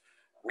of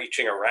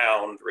reaching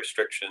around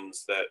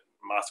restrictions that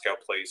Moscow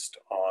placed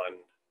on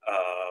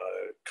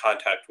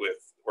contact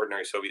with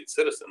ordinary Soviet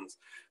citizens,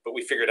 but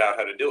we figured out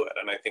how to do it.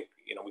 And I think,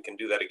 you know, we can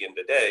do that again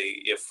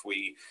today if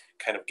we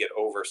kind of get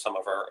over some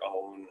of our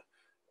own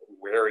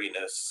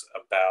wariness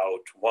about,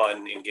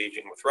 one,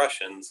 engaging with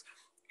Russians,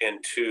 and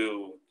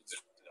two,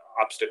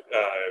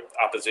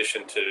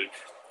 opposition to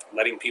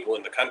letting people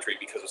in the country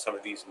because of some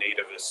of these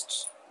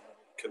nativist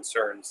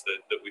concerns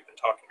that we've been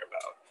talking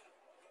about.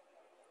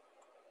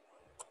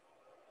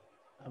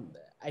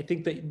 I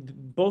think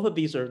that both of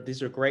these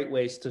are great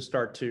ways to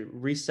start to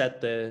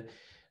reset the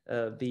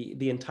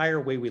entire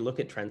way we look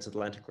at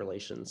transatlantic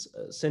relations.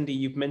 Cindy,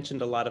 you've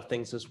mentioned a lot of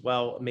things as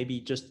well.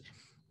 Maybe just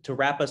to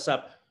wrap us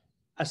up,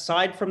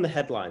 aside from the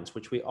headlines,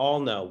 which we all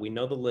know, we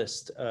know the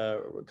list,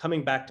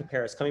 coming back to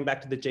Paris, coming back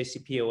to the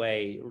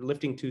JCPOA,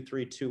 lifting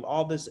 232,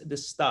 all this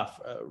stuff,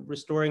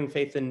 restoring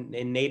faith in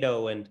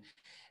NATO and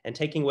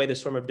taking away the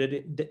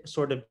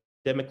sort of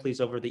Damocles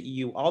over the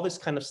EU, all this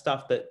kind of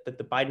stuff that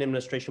the Biden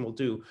administration will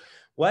do.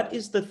 What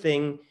is the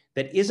thing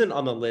that isn't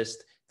on the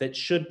list that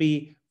should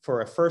be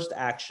for a first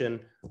action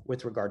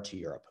with regard to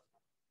Europe?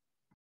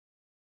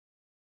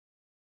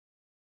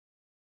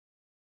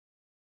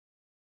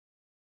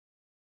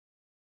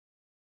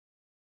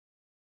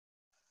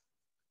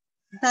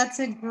 That's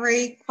a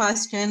great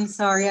question.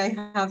 Sorry, I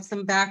have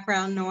some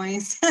background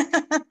noise.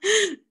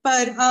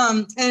 But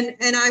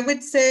and I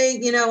would say,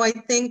 you know, I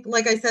think,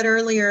 like I said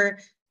earlier,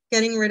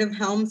 getting rid of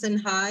Helms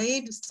and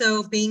Hyde.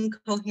 So being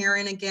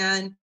coherent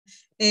again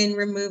in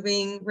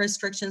removing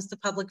restrictions to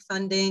public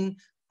funding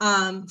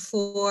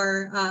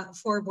for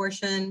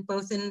abortion,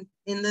 both in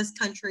this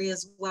country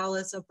as well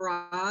as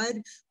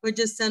abroad, would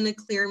just send a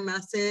clear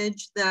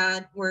message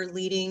that we're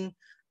leading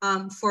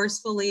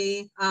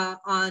forcefully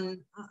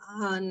on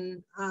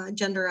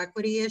gender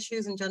equity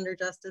issues and gender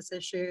justice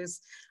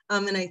issues.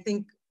 And I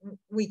think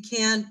we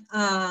can't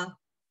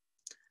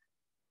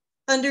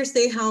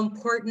understate how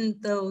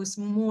important those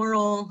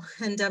moral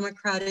and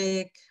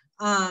democratic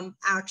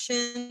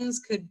actions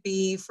could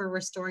be for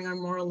restoring our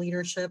moral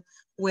leadership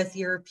with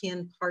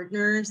European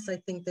partners. I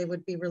think they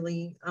would be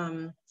really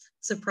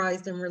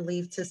surprised and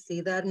relieved to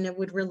see that, and it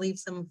would relieve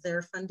some of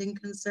their funding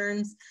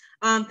concerns.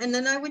 And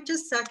then I would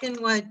just second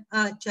what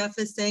Jeff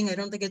is saying. I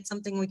don't think it's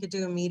something we could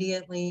do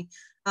immediately,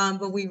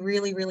 but we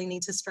really, really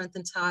need to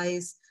strengthen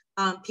ties,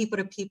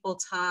 people-to-people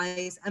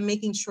ties, and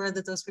making sure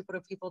that those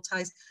people-to-people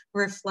ties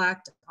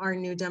reflect our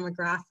new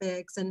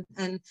demographics,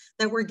 and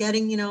that we're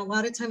getting, you know, a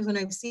lot of times when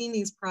I've seen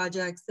these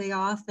projects, they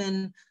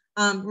often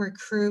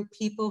recruit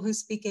people who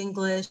speak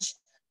English,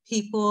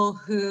 people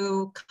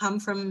who come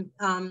from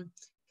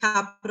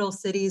capital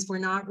cities. We're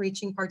not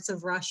reaching parts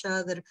of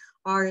Russia that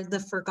are the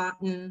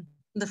forgotten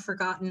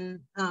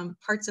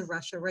parts of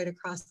Russia, right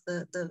across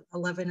the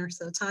 11 or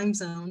so time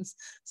zones.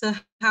 So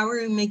how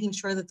are we making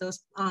sure that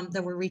those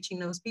that we're reaching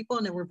those people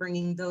and that we're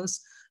bringing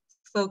those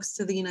folks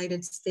to the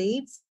United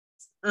States?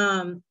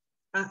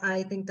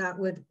 I think that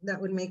would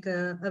make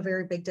a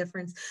very big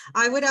difference.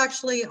 I would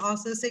actually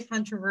also say,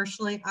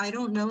 controversially, I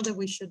don't know that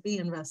we should be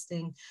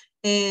investing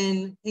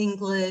in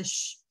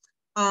English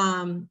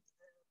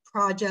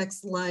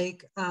projects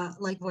like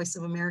Voice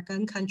of America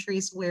in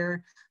countries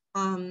where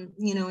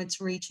you know,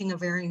 it's reaching a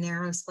very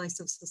narrow slice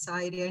of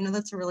society. I know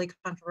that's a really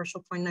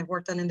controversial point, and I've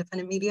worked on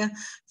independent media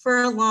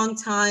for a long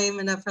time,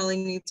 and that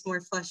probably needs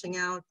more fleshing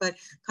out. But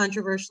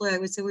controversially, I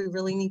would say we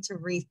really need to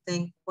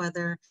rethink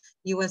whether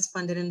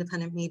US-funded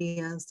independent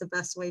media is the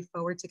best way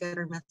forward to get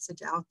our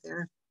message out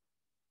there.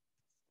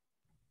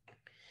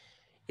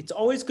 It's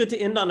always good to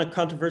end on a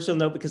controversial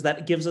note, because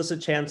that gives us a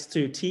chance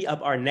to tee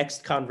up our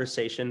next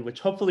conversation, which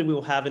hopefully we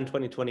will have in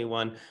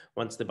 2021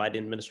 once the Biden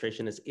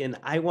administration is in.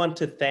 I want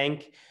to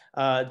thank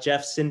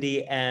Jeff,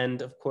 Cindy,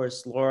 and of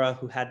course, Laura,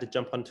 who had to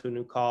jump onto a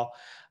new call.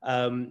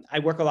 I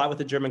work a lot with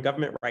the German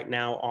government right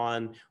now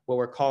on what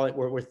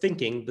we're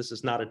thinking, this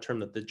is not a term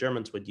that the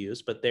Germans would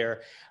use, but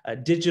their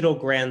digital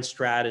grand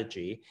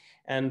strategy.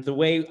 And the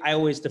way I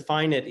always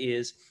define it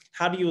is,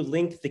 how do you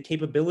link the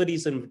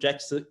capabilities and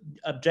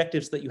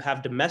objectives that you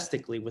have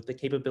domestically with the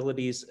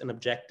capabilities and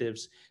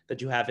objectives that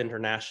you have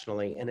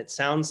internationally? And it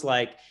sounds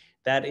like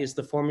That is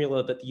the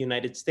formula that the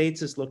United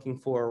States is looking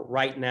for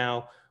right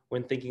now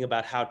when thinking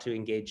about how to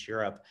engage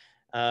Europe.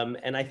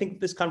 And I think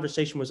this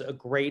conversation was a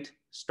great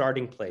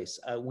starting place.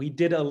 We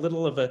did a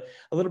little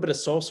bit of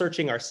soul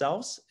searching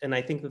ourselves, and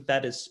I think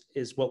that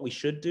is what we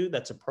should do.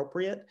 That's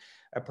appropriate.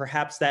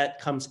 Perhaps that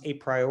comes a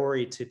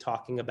priori to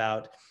talking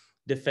about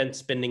defense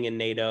spending in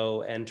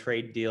NATO and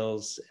trade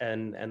deals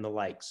and the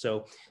like.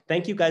 So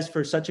thank you guys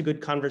for such a good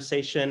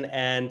conversation,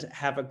 and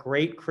have a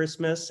great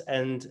Christmas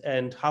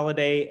and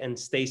holiday, and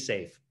stay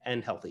safe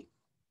and healthy.